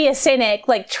don't be a cynic.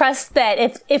 Trust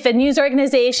that if a news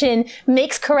organization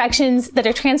makes corrections that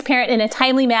are transparent in a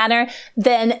timely manner,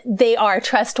 then they are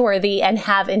trustworthy and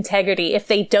have integrity. If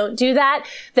they don't do that,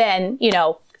 then,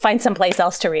 find someplace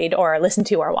else to read or listen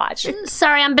to or watch.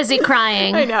 Sorry, I'm busy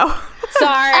crying. I know.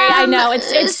 Sorry, I know.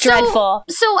 It's dreadful.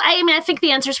 So, I think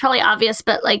the answer is probably obvious,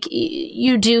 but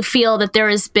you do feel that there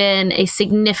has been a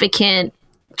significant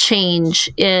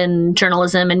change in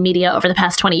journalism and media over the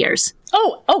past 20 years.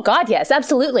 Oh God, yes,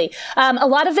 absolutely. A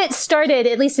lot of it started,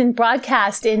 at least in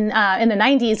broadcast in the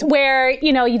 90s, where,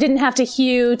 you didn't have to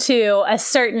hew to a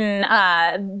certain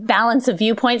balance of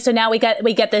viewpoints. So now we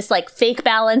get this fake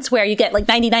balance where you get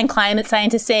 99 climate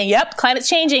scientists saying, yep, climate's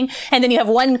changing. And then you have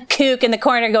one kook in the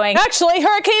corner going, actually,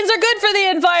 hurricanes are good for the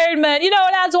environment. It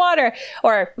adds water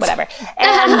or whatever.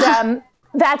 And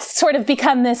that's sort of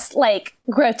become this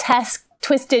grotesque,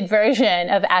 twisted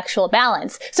version of actual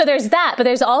balance. So there's that, but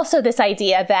there's also this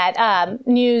idea that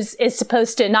news is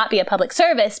supposed to not be a public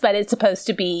service, but it's supposed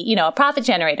to be, a profit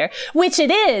generator, which it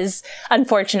is,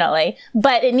 unfortunately,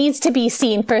 but it needs to be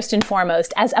seen first and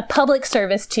foremost as a public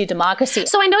service to democracy.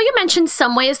 So I know you mentioned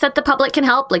some ways that the public can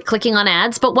help, like clicking on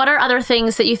ads, but what are other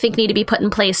things that you think need to be put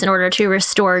in place in order to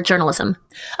restore journalism?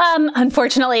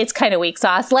 Unfortunately, it's kind of weak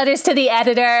sauce. Letters to the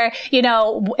editor,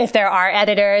 if there are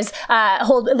editors,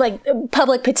 hold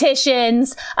public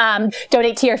petitions,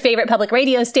 donate to your favorite public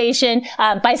radio station,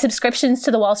 buy subscriptions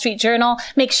to the Wall Street Journal.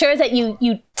 Make sure that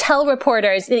you tell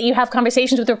reporters, that you have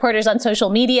conversations with reporters on social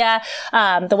media,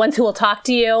 the ones who will talk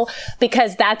to you,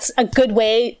 because that's a good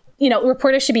way.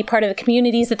 Reporters should be part of the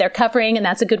communities that they're covering, and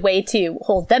that's a good way to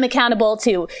hold them accountable,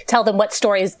 to tell them what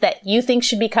stories that you think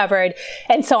should be covered,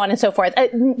 and so on and so forth.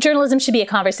 Journalism should be a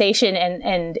conversation,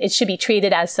 and it should be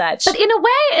treated as such. But in a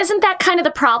way, isn't that kind of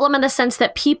the problem, in the sense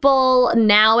that people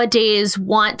nowadays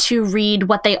want to read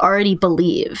what they already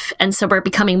believe, and so we're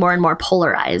becoming more and more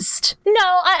polarized?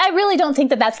 No, I really don't think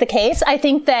that that's the case. I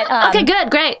think that... Okay, good,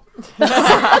 great.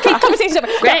 Okay, conversation's over.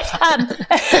 Great.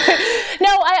 No,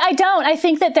 I don't. I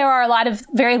think that there are a lot of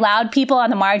very loud people on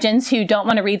the margins who don't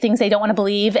want to read things they don't want to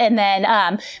believe. And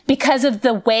then because of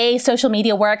the way social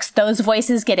media works, those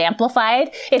voices get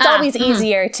amplified. It's always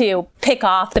easier to pick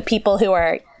off the people who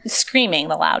are screaming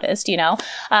the loudest,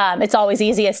 It's always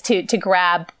easiest to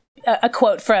grab a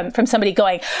quote from somebody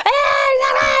going,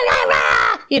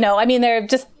 they're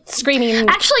just screaming.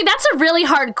 Actually, that's a really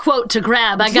hard quote to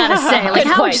grab, I gotta say.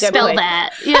 How would you spell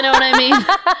that? You know what I mean?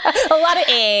 A lot of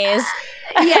A's.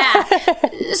 Yeah.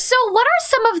 So what are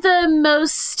some of the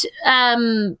most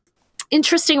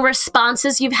interesting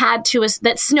responses you've had to us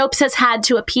that Snopes has had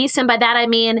to a piece? And by that, I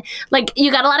mean,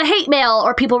 you got a lot of hate mail,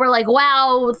 or people were like,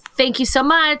 wow, thank you so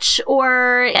much,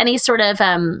 or any sort of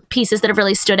pieces that have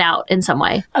really stood out in some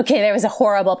way. Okay, there was a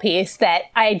horrible piece that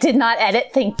I did not edit,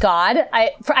 thank God.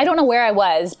 I don't know where I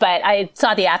was, but I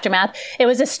saw the aftermath. It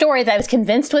was a story that I was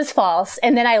convinced was false,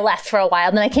 and then I left for a while,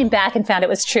 and then I came back and found it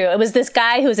was true. It was this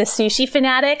guy who was a sushi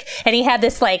fanatic, and he had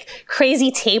this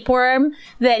crazy tapeworm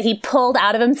that he pulled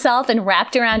out of himself and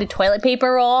wrapped around a toilet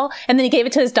paper roll, and then he gave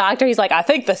it to his doctor. He's like, I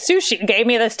think the sushi gave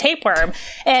me this tapeworm.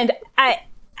 And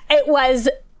there was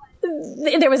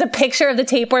a picture of the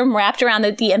tapeworm wrapped around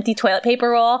the empty toilet paper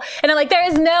roll. And I'm like, there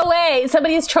is no way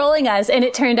somebody is trolling us. And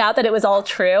it turned out that it was all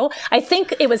true. I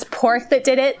think it was pork that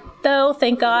did it, though,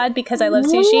 thank God, because I love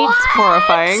sushi. It's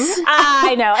horrifying.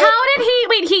 I know. How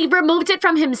did he removed it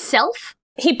from himself?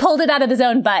 He pulled it out of his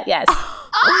own butt, yes.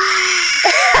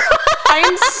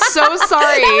 I'm so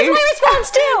sorry. That was my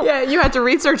response too. Yeah, you had to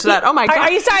research that. Oh my God. Are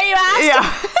you sorry you asked? Yeah.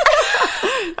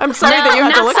 I'm sorry that you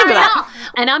had to look into that.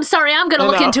 And I'm sorry, I'm going to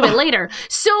look into it later.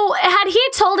 So had he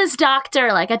told his doctor,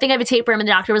 I think I have a tapeworm, and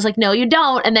the doctor was like, no, you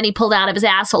don't. And then he pulled out of his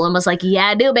asshole and was like, yeah,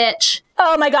 I do, bitch.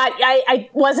 Oh my God, I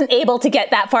wasn't able to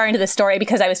get that far into the story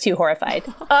because I was too horrified.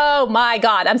 Oh my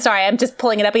God, I'm sorry, I'm just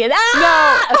pulling it up again.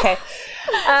 Ah! No. Okay.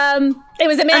 It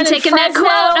was a man I'm in taking Fresno.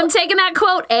 that quote. I'm taking that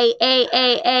quote. A.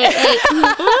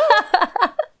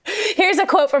 Here's a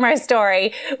quote from our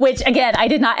story, which again, I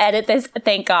did not edit this.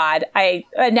 Thank God.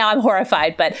 Now I'm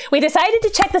horrified, but we decided to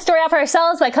check the story out for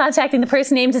ourselves by contacting the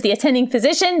person named as the attending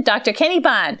physician, Dr. Kenny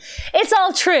Bond. It's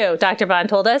all true, Dr. Bond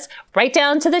told us, right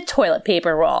down to the toilet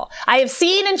paper roll. I have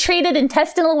seen and treated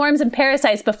intestinal worms and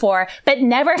parasites before, but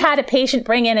never had a patient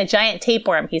bring in a giant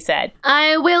tapeworm, he said.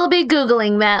 I will be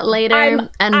Googling that later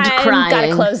and crying.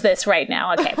 Gotta close this right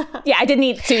now. Okay. Yeah, I didn't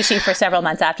eat sushi for several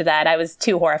months after that. I was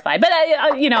too horrified, but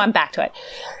I'm back to it.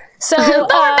 So we're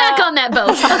back on that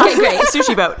boat. Okay, great.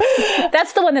 Sushi boat.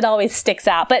 That's the one that always sticks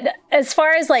out. But as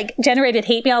far as like generated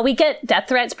hate mail, we get death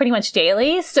threats pretty much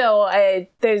daily. So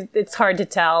it's hard to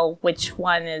tell which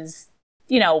one is,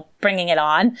 bringing it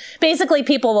on. Basically,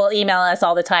 people will email us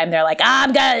all the time. They're like,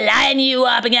 I'm going to line you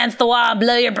up against the wall and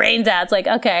blow your brains out. It's like,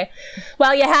 okay,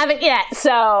 well, you haven't yet.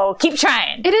 So keep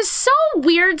trying. It is so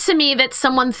weird to me that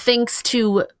someone thinks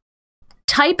to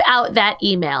type out that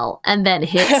email and then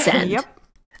hit send. Yep.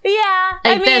 Yeah.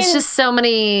 There's just so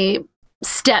many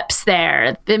steps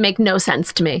there that make no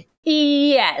sense to me.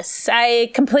 Yes,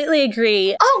 I completely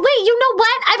agree. Oh, wait, you know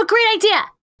what? I have a great idea.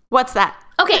 What's that?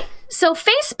 Okay, so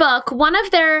Facebook, one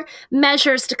of their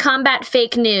measures to combat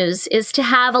fake news is to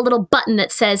have a little button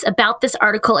that says about this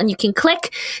article, and you can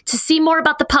click to see more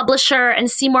about the publisher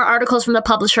and see more articles from the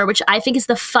publisher, which I think is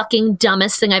the fucking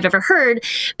dumbest thing I've ever heard,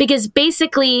 because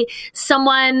basically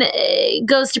someone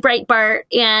goes to Breitbart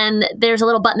and there's a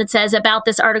little button that says about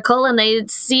this article, and they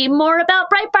see more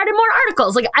about Breitbart and more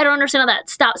articles. Like, I don't understand how that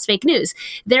stops fake news.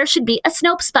 There should be a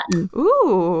Snopes button.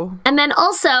 Ooh. And then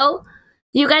also,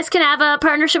 you guys can have a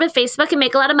partnership with Facebook and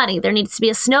make a lot of money. There needs to be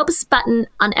a Snopes button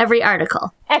on every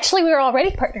article. Actually, we were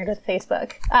already partnered with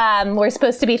Facebook. We're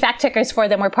supposed to be fact checkers for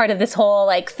them. We're part of this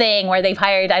whole thing where they've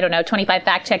hired, 25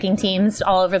 fact checking teams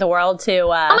all over the world to. Oh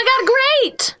my God,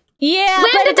 great! Yeah, When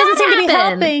but did it doesn't that seem to be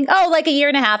happen? helping. Oh, like a year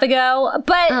and a half ago.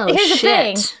 But here's the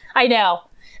thing. I know.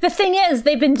 The thing is,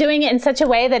 they've been doing it in such a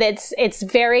way that it's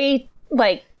very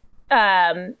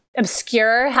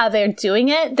obscure how they're doing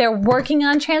it. They're working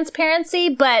on transparency,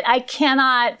 but I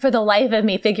cannot for the life of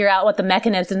me figure out what the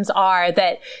mechanisms are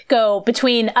that go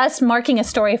between us marking a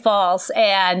story false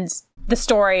and the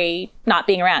story not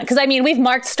being around. Because we've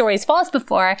marked stories false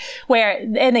before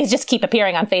and they just keep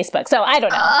appearing on Facebook. So I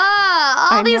don't know.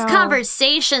 All these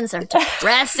conversations are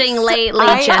depressing lately,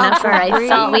 I Jennifer. agree. I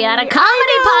thought we had a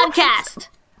comedy podcast.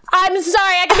 I'm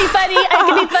sorry. I can be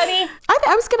funny.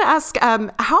 I was going to ask,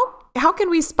 how can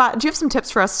we spot? Do you have some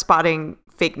tips for us spotting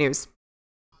fake news?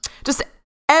 Just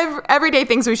everyday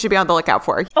things we should be on the lookout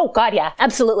for. Oh, God, yeah,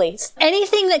 absolutely.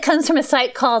 Anything that comes from a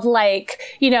site called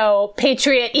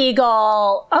Patriot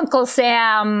Eagle, Uncle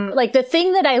Sam. The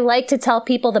thing that I like to tell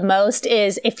people the most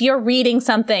is if you're reading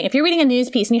a news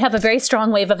piece and you have a very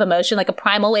strong wave of emotion, like a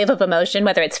primal wave of emotion,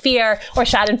 whether it's fear or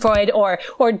Schadenfreude or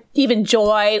even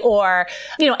joy or,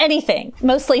 anything,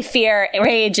 mostly fear,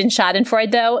 rage, and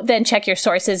Schadenfreude, though, then check your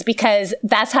sources because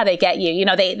that's how they get you.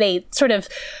 They sort of,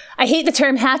 I hate the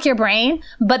term hack your brain,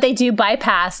 but they do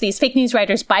these fake news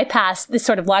writers bypass this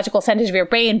sort of logical centers of your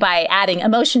brain by adding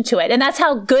emotion to it. And that's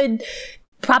how good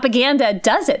propaganda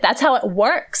does it. That's how it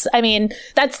works.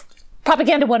 That's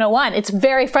Propaganda 101. It's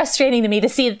very frustrating to me to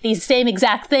see that these same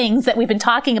exact things that we've been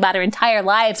talking about our entire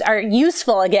lives are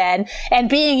useful again and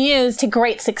being used to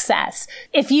great success.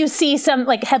 If you see some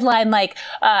headline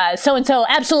so-and-so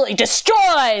absolutely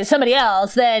destroys somebody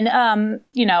else, then,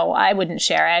 I wouldn't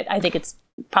share it. I think it's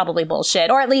probably bullshit,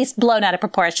 or at least blown out of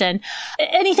proportion.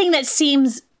 Anything that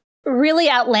seems really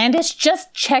outlandish,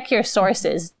 just check your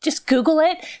sources. Just Google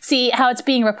it, see how it's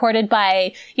being reported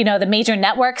by, the major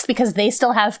networks, because they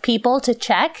still have people to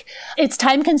check. It's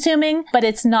time consuming, but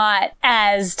it's not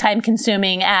as time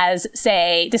consuming as,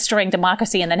 say, destroying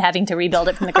democracy and then having to rebuild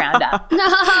it from the ground up. No.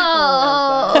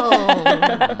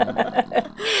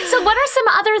 So what are some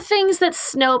other things that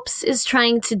Snopes is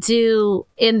trying to do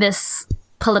in this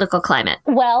political climate?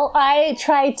 Well, I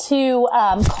try to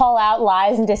call out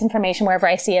lies and disinformation wherever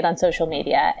I see it on social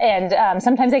media. And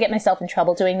sometimes I get myself in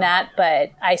trouble doing that,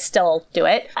 but I still do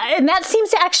it. And that seems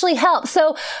to actually help.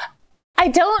 So I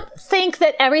don't think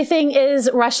that everything is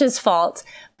Russia's fault,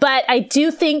 but I do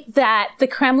think that the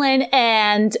Kremlin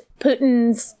and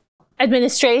Putin's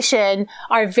administration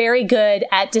are very good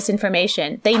at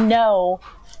disinformation. They know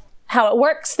how it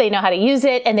works, they know how to use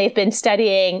it, and they've been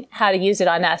studying how to use it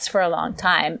on us for a long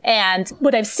time. And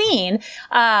what I've seen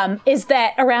is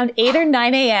that around 8 or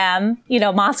 9 a.m.,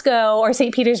 Moscow or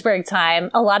St. Petersburg time,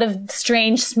 a lot of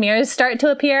strange smears start to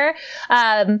appear.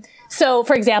 So,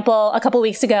 for example, a couple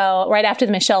weeks ago, right after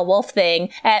the Michelle Wolf thing,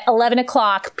 at 11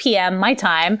 o'clock p.m. my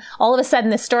time, all of a sudden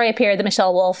this story appeared that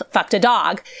Michelle Wolf fucked a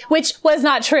dog, which was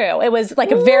not true. It was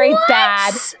like a very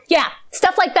bad,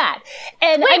 stuff like that.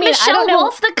 And Wait, I mean, Michelle I don't know.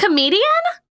 Wolf, the comedian?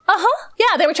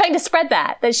 Yeah, they were trying to spread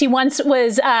that she once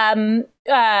was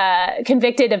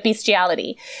convicted of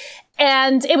bestiality.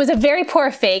 And it was a very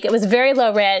poor fake. It was very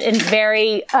low rent and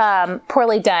very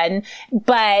poorly done,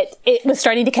 but it was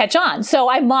starting to catch on. So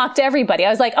I mocked everybody. I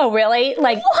was like, oh, really?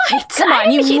 Like, What? Come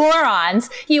on, you morons,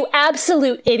 you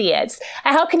absolute idiots.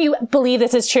 How can you believe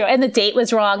this is true? And the date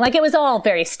was wrong. Like, it was all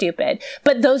very stupid.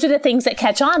 But those are the things that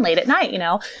catch on late at night, you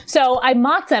know? So I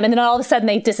mocked them, and then all of a sudden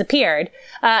they disappeared.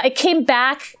 It came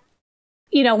back,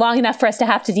 you know, long enough for us to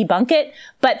have to debunk it,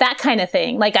 but that kind of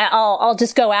thing. Like, I'll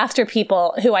just go after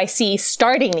people who I see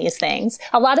starting these things.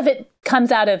 A lot of it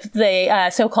comes out of the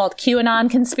so-called QAnon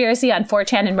conspiracy on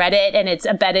 4chan and Reddit, and it's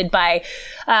embedded by,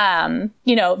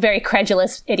 you know, very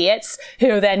credulous idiots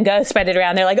who then go spread it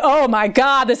around. They're like, oh my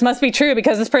God, this must be true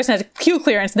because this person has a Q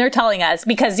clearance, and they're telling us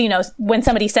because, you know, when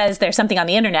somebody says there's something on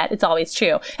the internet, it's always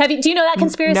true. Do you know that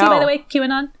conspiracy, by the way,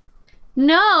 QAnon?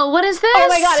 No, what is this? Oh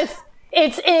my God,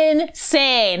 it's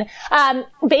insane.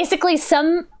 Basically,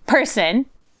 some person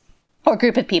or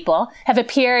group of people have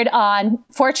appeared on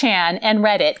 4chan and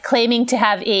Reddit claiming to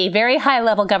have a very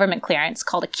high-level government clearance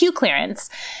called a Q clearance,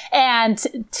 and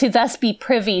to thus be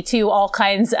privy to all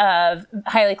kinds of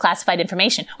highly classified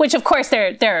information, which, of course,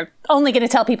 they're only going to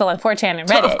tell people on 4chan and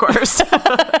Reddit. Of course.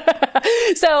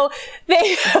 So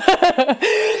they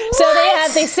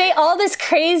they say all this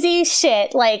crazy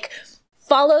shit like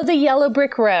follow the yellow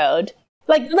brick road.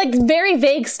 Like very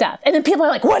vague stuff. And then people are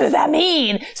like, what does that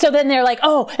mean? So then they're like,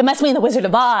 oh, it must mean the Wizard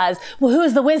of Oz. Well, who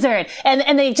is the wizard?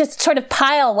 And they just sort of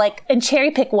pile like and cherry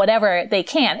pick whatever they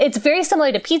can. It's very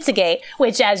similar to Pizzagate,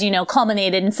 which, as you know,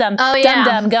 culminated in some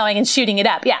dum-dum going and shooting it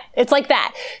up. Yeah, it's like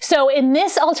that. So in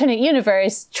this alternate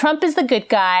universe, Trump is the good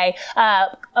guy.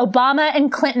 Obama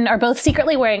and Clinton are both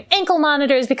secretly wearing ankle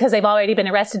monitors because they've already been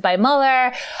arrested by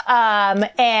Mueller.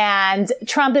 And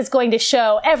Trump is going to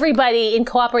show everybody in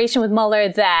cooperation with Mueller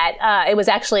that it was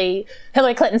actually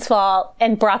Hillary Clinton's fault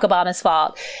and Barack Obama's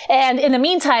fault. And in the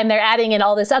meantime, they're adding in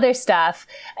all this other stuff.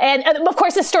 And of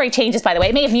course, the story changes, by the way.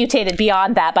 It may have mutated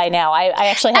beyond that by now. I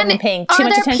actually haven't been paying too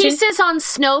much attention. Are there pieces on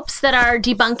Snopes that are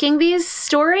debunking these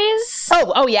stories?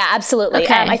 Oh yeah, absolutely.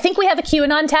 Okay. I think we have a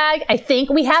QAnon tag. I think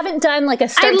we haven't done like a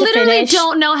start to finish. I literally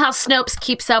don't know how Snopes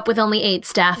keeps up with only 8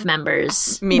 staff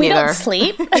members. Me we neither. Don't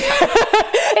sleep.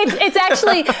 It's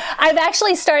actually, I've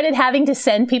actually started having to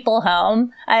send people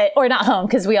home, or not home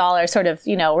because we all are sort of,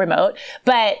 you know, remote,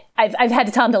 but I've had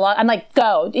to tell them to log. I'm like,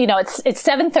 go, you know, it's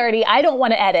 7:30. I don't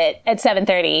want to edit at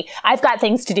 7:30. I've got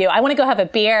things to do. I want to go have a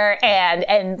beer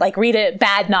and like read a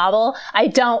bad novel. I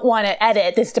don't want to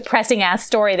edit this depressing ass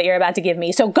story that you're about to give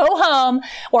me. So go home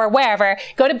or wherever,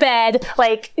 go to bed,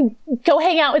 like go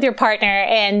hang out with your partner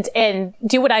and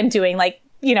do what I'm doing. Like,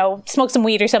 you know, smoke some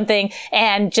weed or something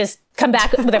and just come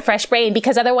back with a fresh brain,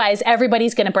 because otherwise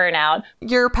everybody's going to burn out.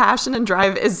 Your passion and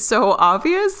drive is so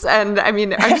obvious. And I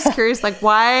mean, I'm just curious, like,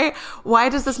 why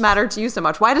does this matter to you so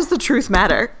much? Why does the truth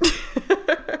matter?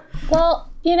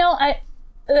 Well, you know,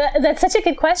 that's such a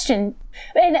good question.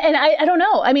 And I don't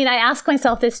know. I mean, I ask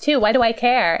myself this too. Why do I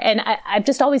care? And I've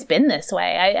just always been this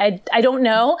way. I don't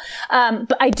know.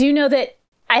 But I do know that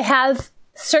I have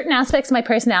certain aspects of my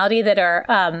personality that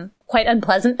are quite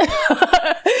unpleasant.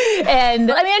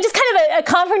 And I mean, I'm just kind of a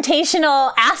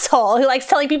confrontational asshole who likes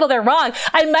telling people they're wrong.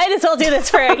 I might as well do this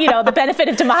for, you know, the benefit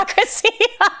of democracy.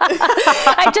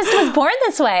 I just was born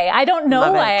this way. I don't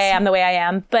know why I am the way I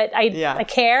am, but I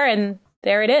care, and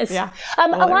there it is. Yeah. A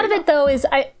lot of it, though, is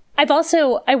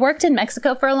I worked in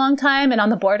Mexico for a long time and on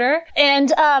the border,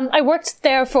 and I worked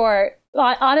there for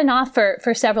on and off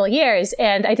for several years,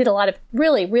 and I did a lot of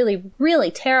really, really,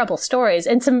 really terrible stories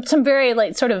and some very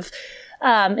like sort of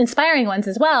inspiring ones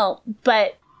as well.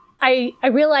 But I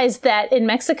realized that in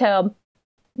Mexico,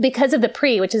 because of the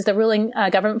PRI, which is the ruling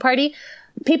government party,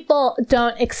 people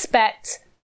don't expect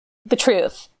the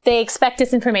truth. They expect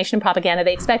disinformation and propaganda.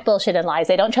 They expect bullshit and lies.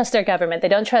 They don't trust their government. They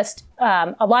don't trust,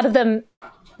 a lot of them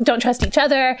don't trust each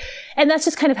other. And that's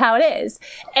just kind of how it is.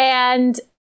 And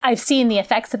I've seen the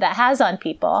effects that has on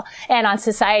people and on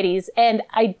societies. And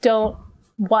I don't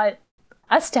want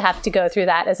us to have to go through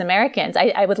that as Americans.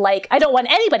 I don't want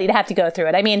anybody to have to go through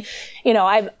it. I mean, you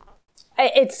know,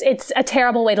 it's a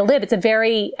terrible way to live. It's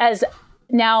as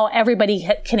now everybody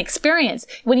can experience.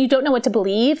 When you don't know what to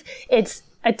believe, it's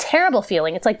a terrible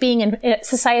feeling. It's like being in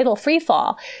societal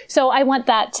freefall. So I want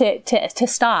that to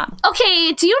stop.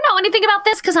 Okay, do you know anything about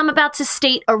this? Because I'm about to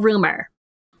state a rumor.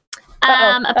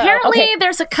 Apparently, okay.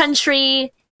 there's a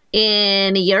country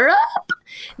in Europe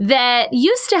that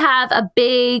used to have a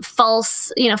big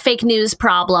false, fake news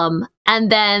problem.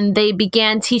 And then they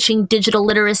began teaching digital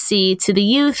literacy to the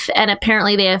youth. And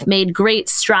apparently they have made great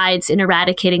strides in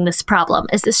eradicating this problem.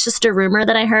 Is this just a rumor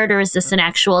that I heard, or is this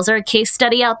is there a case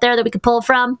study out there that we could pull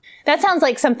from? That sounds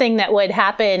like something that would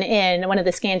happen in one of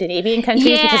the Scandinavian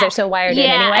countries because they're so wired in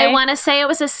anyway. I want to say it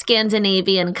was a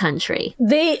Scandinavian country.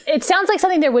 It sounds like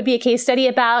something there would be a case study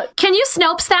about. Can you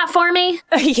Snopes that for me?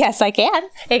 Yes, I can.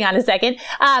 Hang on a second.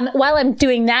 While I'm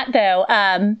doing that, though,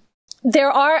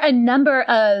 there are a number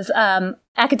of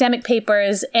academic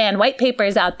papers and white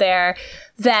papers out there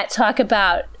that talk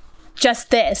about just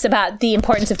this, about the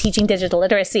importance of teaching digital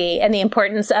literacy and the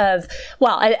importance of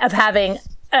having,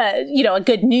 a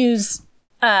good news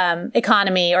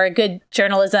economy or a good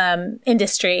journalism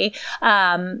industry,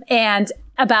 and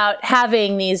about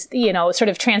having these, sort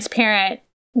of transparent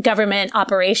government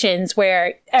operations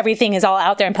where everything is all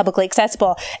out there and publicly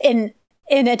accessible in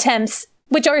attempts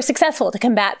which are successful to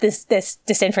combat this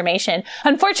disinformation.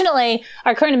 Unfortunately,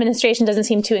 our current administration doesn't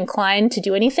seem too inclined to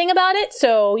do anything about it.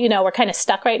 So, we're kind of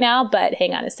stuck right now, but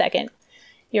hang on a second.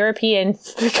 European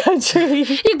country.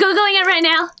 You're Googling it right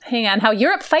now? Hang on. How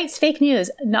Europe fights fake news.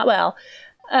 Not well.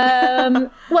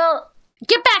 Well,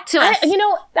 get back to us.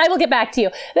 I will get back to you.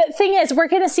 The thing is, we're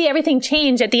going to see everything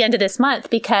change at the end of this month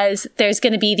because there's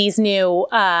going to be these new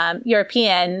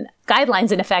European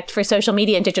guidelines in effect for social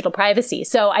media and digital privacy.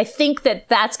 So I think that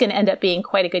that's going to end up being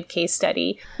quite a good case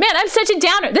study. Man, I'm such a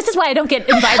downer. This is why I don't get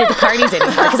invited to parties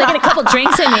anymore, because I get a couple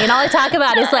drinks in me and all I talk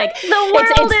about is like, the world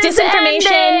it's is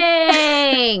disinformation.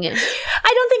 Ending.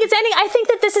 I don't think it's ending. I think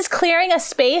that this is clearing a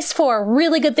space for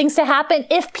really good things to happen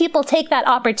if people take that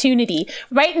opportunity.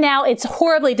 Right now, it's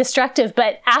horribly destructive,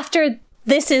 but after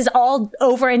this is all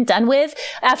over and done with,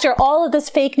 after all of this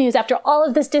fake news, after all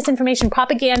of this disinformation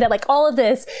propaganda, like all of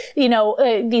this,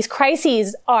 these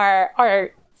crises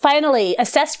are finally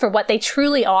assessed for what they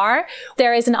truly are,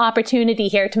 there is an opportunity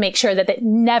here to make sure that it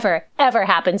never, ever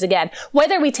happens again.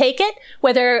 Whether we take it,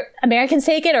 whether Americans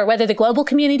take it, or whether the global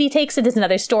community takes it is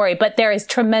another story, but there is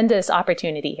tremendous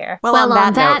opportunity here. Well,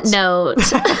 on that note.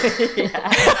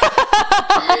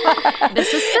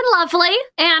 This has been lovely,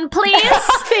 and please,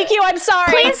 thank you. I'm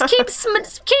sorry. Please keep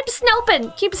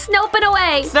snoping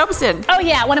away. Snopesing. Oh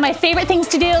yeah, one of my favorite things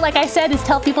to do, like I said, is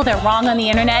tell people they're wrong on the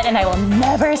internet, and I will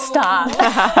never stop.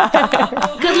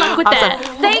 Good luck with that.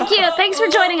 Thank you. Thanks for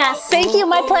joining us. Thank you.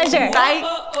 My pleasure. Bye.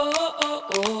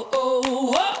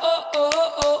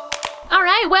 All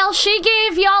right. Well, she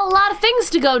gave y'all a lot of things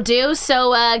to go do,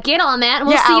 so get on that, and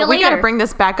we'll see you later. We got to bring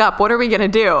this back up. What are we gonna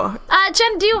do?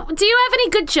 Jen, do you have any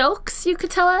good jokes you could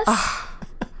tell us?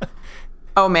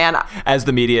 Oh man, as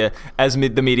the media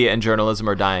and journalism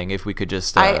are dying, if we could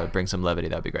just bring some levity,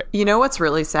 that'd be great. You know what's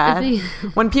really sad?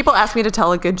 When people ask me to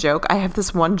tell a good joke, I have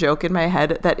this one joke in my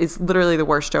head that is literally the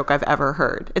worst joke I've ever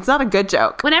heard. It's not a good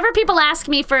joke. Whenever people ask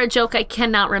me for a joke, I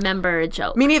cannot remember a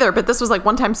joke. Me neither, but this was like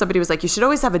one time somebody was like, you should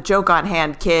always have a joke on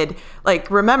hand, kid.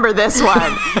 Like, remember this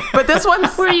one. But this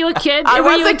one's... Were you a kid? I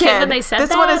was a kid when they said this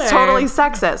that? This one is totally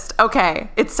sexist.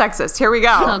 Okay, it's sexist. Here we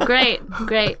go. Oh, great.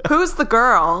 Who's the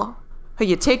girl who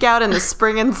you take out in the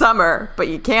spring and summer, but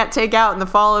you can't take out in the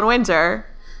fall and winter?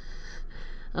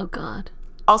 Oh, God.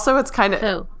 Also, it's kind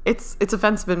of... It's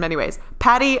offensive in many ways.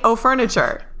 Patty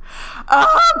O'Furniture.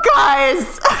 Oh,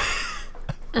 guys!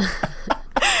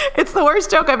 It's the worst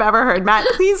joke I've ever heard. Matt,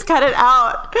 please cut it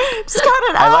out. Just cut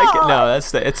it out. I like it. No,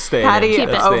 it's staying Patty in.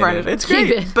 O'Furniture. It's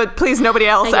great. But please, nobody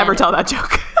else ever tell that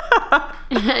joke.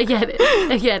 I get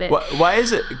it. Why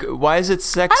is it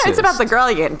sexist? It's about the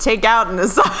girl you can take out in the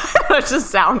sun. It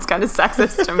just sounds kind of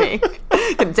sexist to me.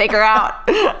 You can take her out.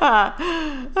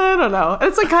 I don't know.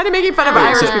 It's like kind of making fun of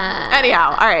Irish people.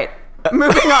 Anyhow, all right.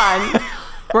 Moving on.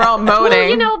 We're all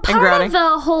moaning and groaning. Part of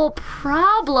the whole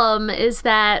problem is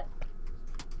that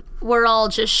we're all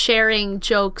just sharing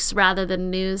jokes rather than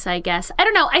news, I guess. I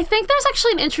don't know. I think there's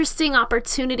actually an interesting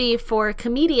opportunity for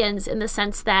comedians in the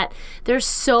sense that there's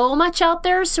so much out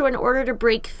there. So in order to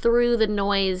break through the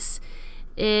noise,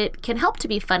 it can help to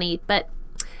be funny. But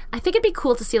I think it'd be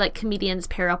cool to see like comedians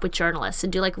pair up with journalists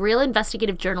and do like real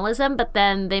investigative journalism, but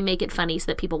then they make it funny so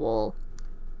that people will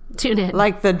tune in.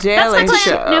 Like the Daily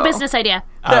Show. New business idea.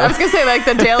 I was going to say like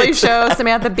the Daily Show,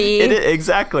 Samantha Bee.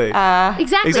 Exactly.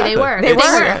 Exactly. They work.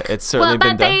 It's certainly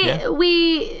been done.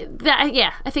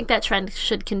 I think that trend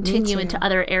should continue into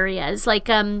other areas. Like,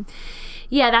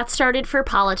 that started for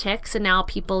politics, and now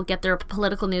people get their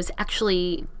political news.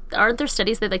 Actually, aren't there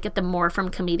studies that they get them more from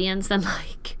comedians than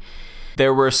like...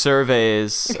 There were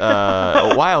surveys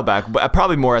a while back, but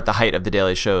probably more at the height of the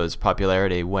Daily Show's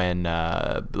popularity, when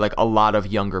like a lot of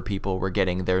younger people were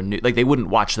getting their news. Like they wouldn't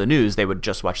watch the news; they would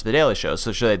just watch the Daily Show.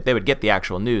 So they would get the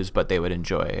actual news, but they would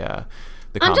enjoy the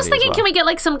comedy. I'm just thinking, as well. can we get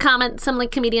like some like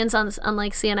comedians on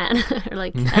like CNN or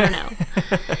like I don't know.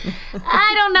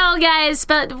 I don't know, guys,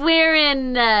 but we're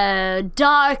in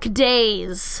dark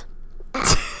days.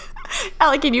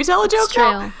 Allie, can you tell a joke? It's true.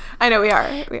 Now? I know we are.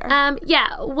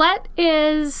 Yeah. What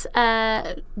is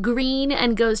green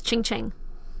and goes ching ching?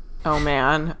 Oh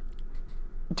man,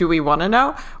 do we want to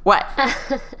know what?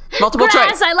 Multiple Grass.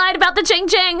 choice. I lied about the ching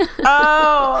ching.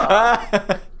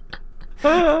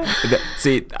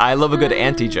 See, I love a good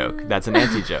anti-joke. That's an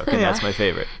anti-joke, and that's my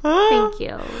favorite. Thank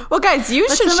you. Well, guys, you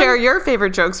should share your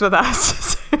favorite jokes with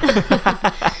us.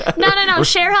 No.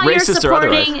 Share how you're Racist or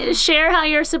otherwise. supporting. Share how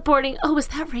you're supporting. Oh, is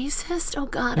that racist? Oh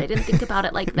God, I didn't think about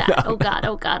it like that. Oh God.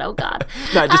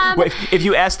 No, just wait. If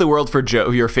you ask the world for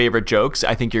your favorite jokes,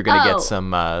 I think you're going to get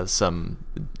some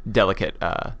delicate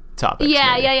topics.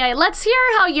 Yeah. Let's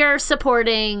hear how you're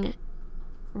supporting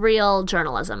real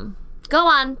journalism. Go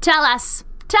on, tell us.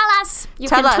 You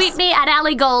Tell can us. tweet me at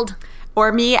Allie Gold.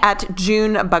 Or me at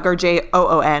June Bugger,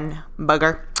 Joon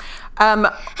Bugger. Hey Jen,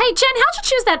 how'd you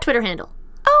choose that Twitter handle?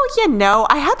 Oh,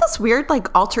 I had this weird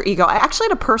like alter ego. I actually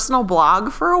had a personal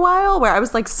blog for a while where I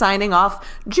was like signing off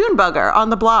June Bugger on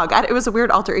the blog. It was a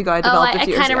weird alter ego I developed a few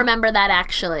years I kind ago. of remember that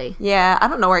actually. Yeah, I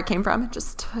don't know where it came from.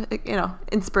 Just,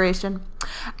 inspiration.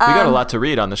 We got a lot to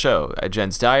read on the show.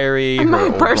 Jen's diary, her My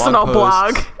old personal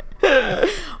blog.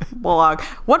 blog.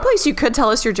 One place you could tell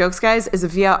us your jokes, guys, is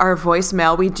via our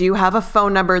voicemail. We do have a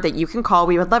phone number that you can call.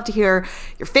 We would love to hear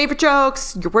your favorite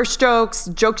jokes, your worst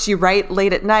jokes you write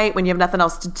late at night when you have nothing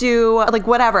else to do, like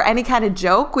whatever, any kind of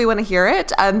joke. We want to hear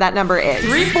it. That number is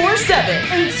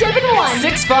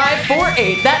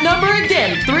 347-871-6548. That number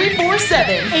again,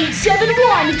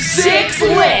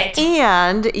 347-871-6LIT.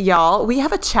 And y'all, we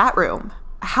have a chat room.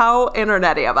 How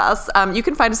internety of us. You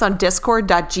can find us on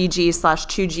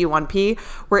discord.gg/2G1P.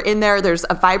 We're in there. There's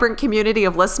a vibrant community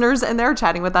of listeners in there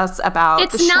chatting with us about the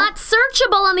It's show. not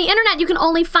searchable on the internet. You can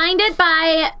only find it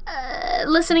by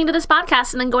listening to this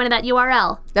podcast and then going to that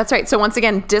URL. That's right. So once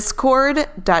again,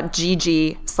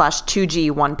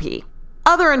 discord.gg/2G1P.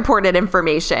 Other important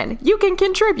information, you can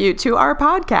contribute to our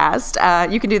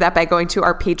podcast. You can do that by going to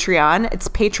our Patreon. It's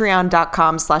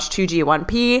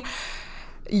patreon.com/2G1P.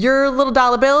 Your little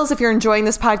dollar bills, if you're enjoying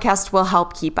this podcast, will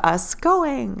help keep us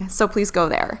going. So please go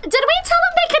there. Did we tell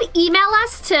them they could email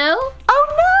us too? Oh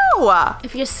no!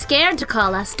 If you're scared to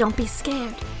call us, don't be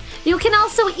scared. You can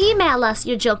also email us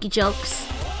your jokey jokes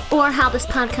or how this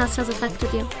podcast has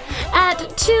affected you at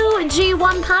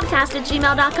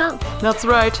 2G1podcast@gmail.com. That's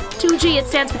right. 2G, it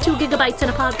stands for 2 gigabytes in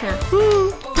a podcast.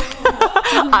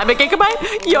 I'm a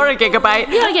gigabyte. You're a gigabyte.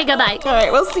 You're a gigabyte. All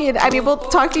right, we'll see you. I mean, we'll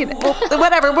talk to you.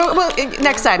 Whatever. We'll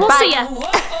next time. We'll Bye. see ya.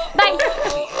 Bye.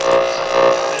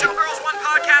 Two Girls, One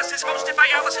Podcast is hosted by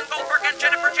Allison Goldberg and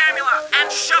Jennifer Jamula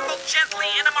and shuffled gently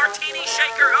in a martini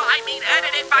shaker.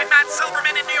 Edited by Matt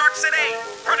Silverman in New York City.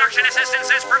 Production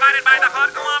assistance is provided by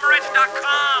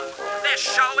thepodglomerate.com. This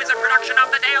show is a production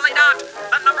of The Daily Dot,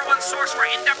 the #1 source for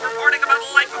in-depth reporting about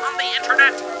life on the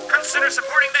internet. Consider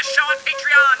supporting this show on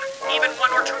Patreon. Even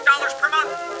 $1 or $2 per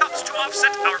month helps to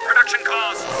offset our production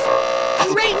costs.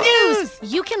 Great news!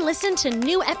 You can listen to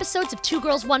new episodes of 2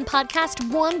 Girls, One Podcast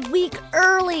 1 week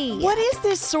early. What is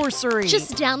this sorcery?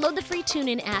 Just download the free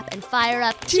TuneIn app and fire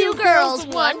up 2 Girls,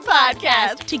 One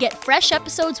Podcast to get fresh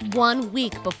episodes 1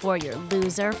 week before your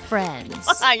loser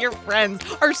friends. Your friends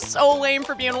are so lame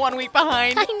for being 1 week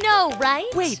behind. I know, right?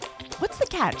 Wait, what's the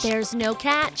catch? There's no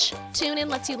catch. TuneIn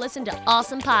lets you listen to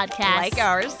awesome podcasts. Like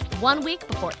ours. 1 week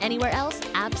before anywhere else,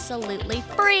 absolutely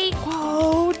free.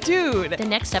 Whoa, dude. The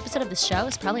next episode of the show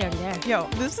is probably already there. Yo,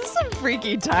 this is some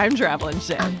freaky time traveling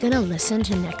shit. I'm gonna listen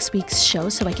to next week's show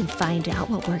so I can find out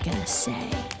what we're gonna say.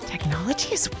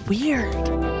 Technology is weird.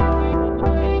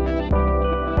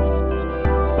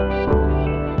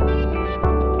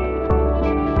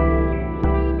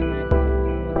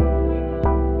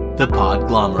 The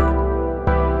Podglomerate.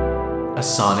 A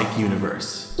sonic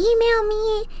universe. Email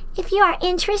me if you are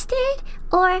interested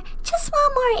or just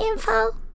want more info.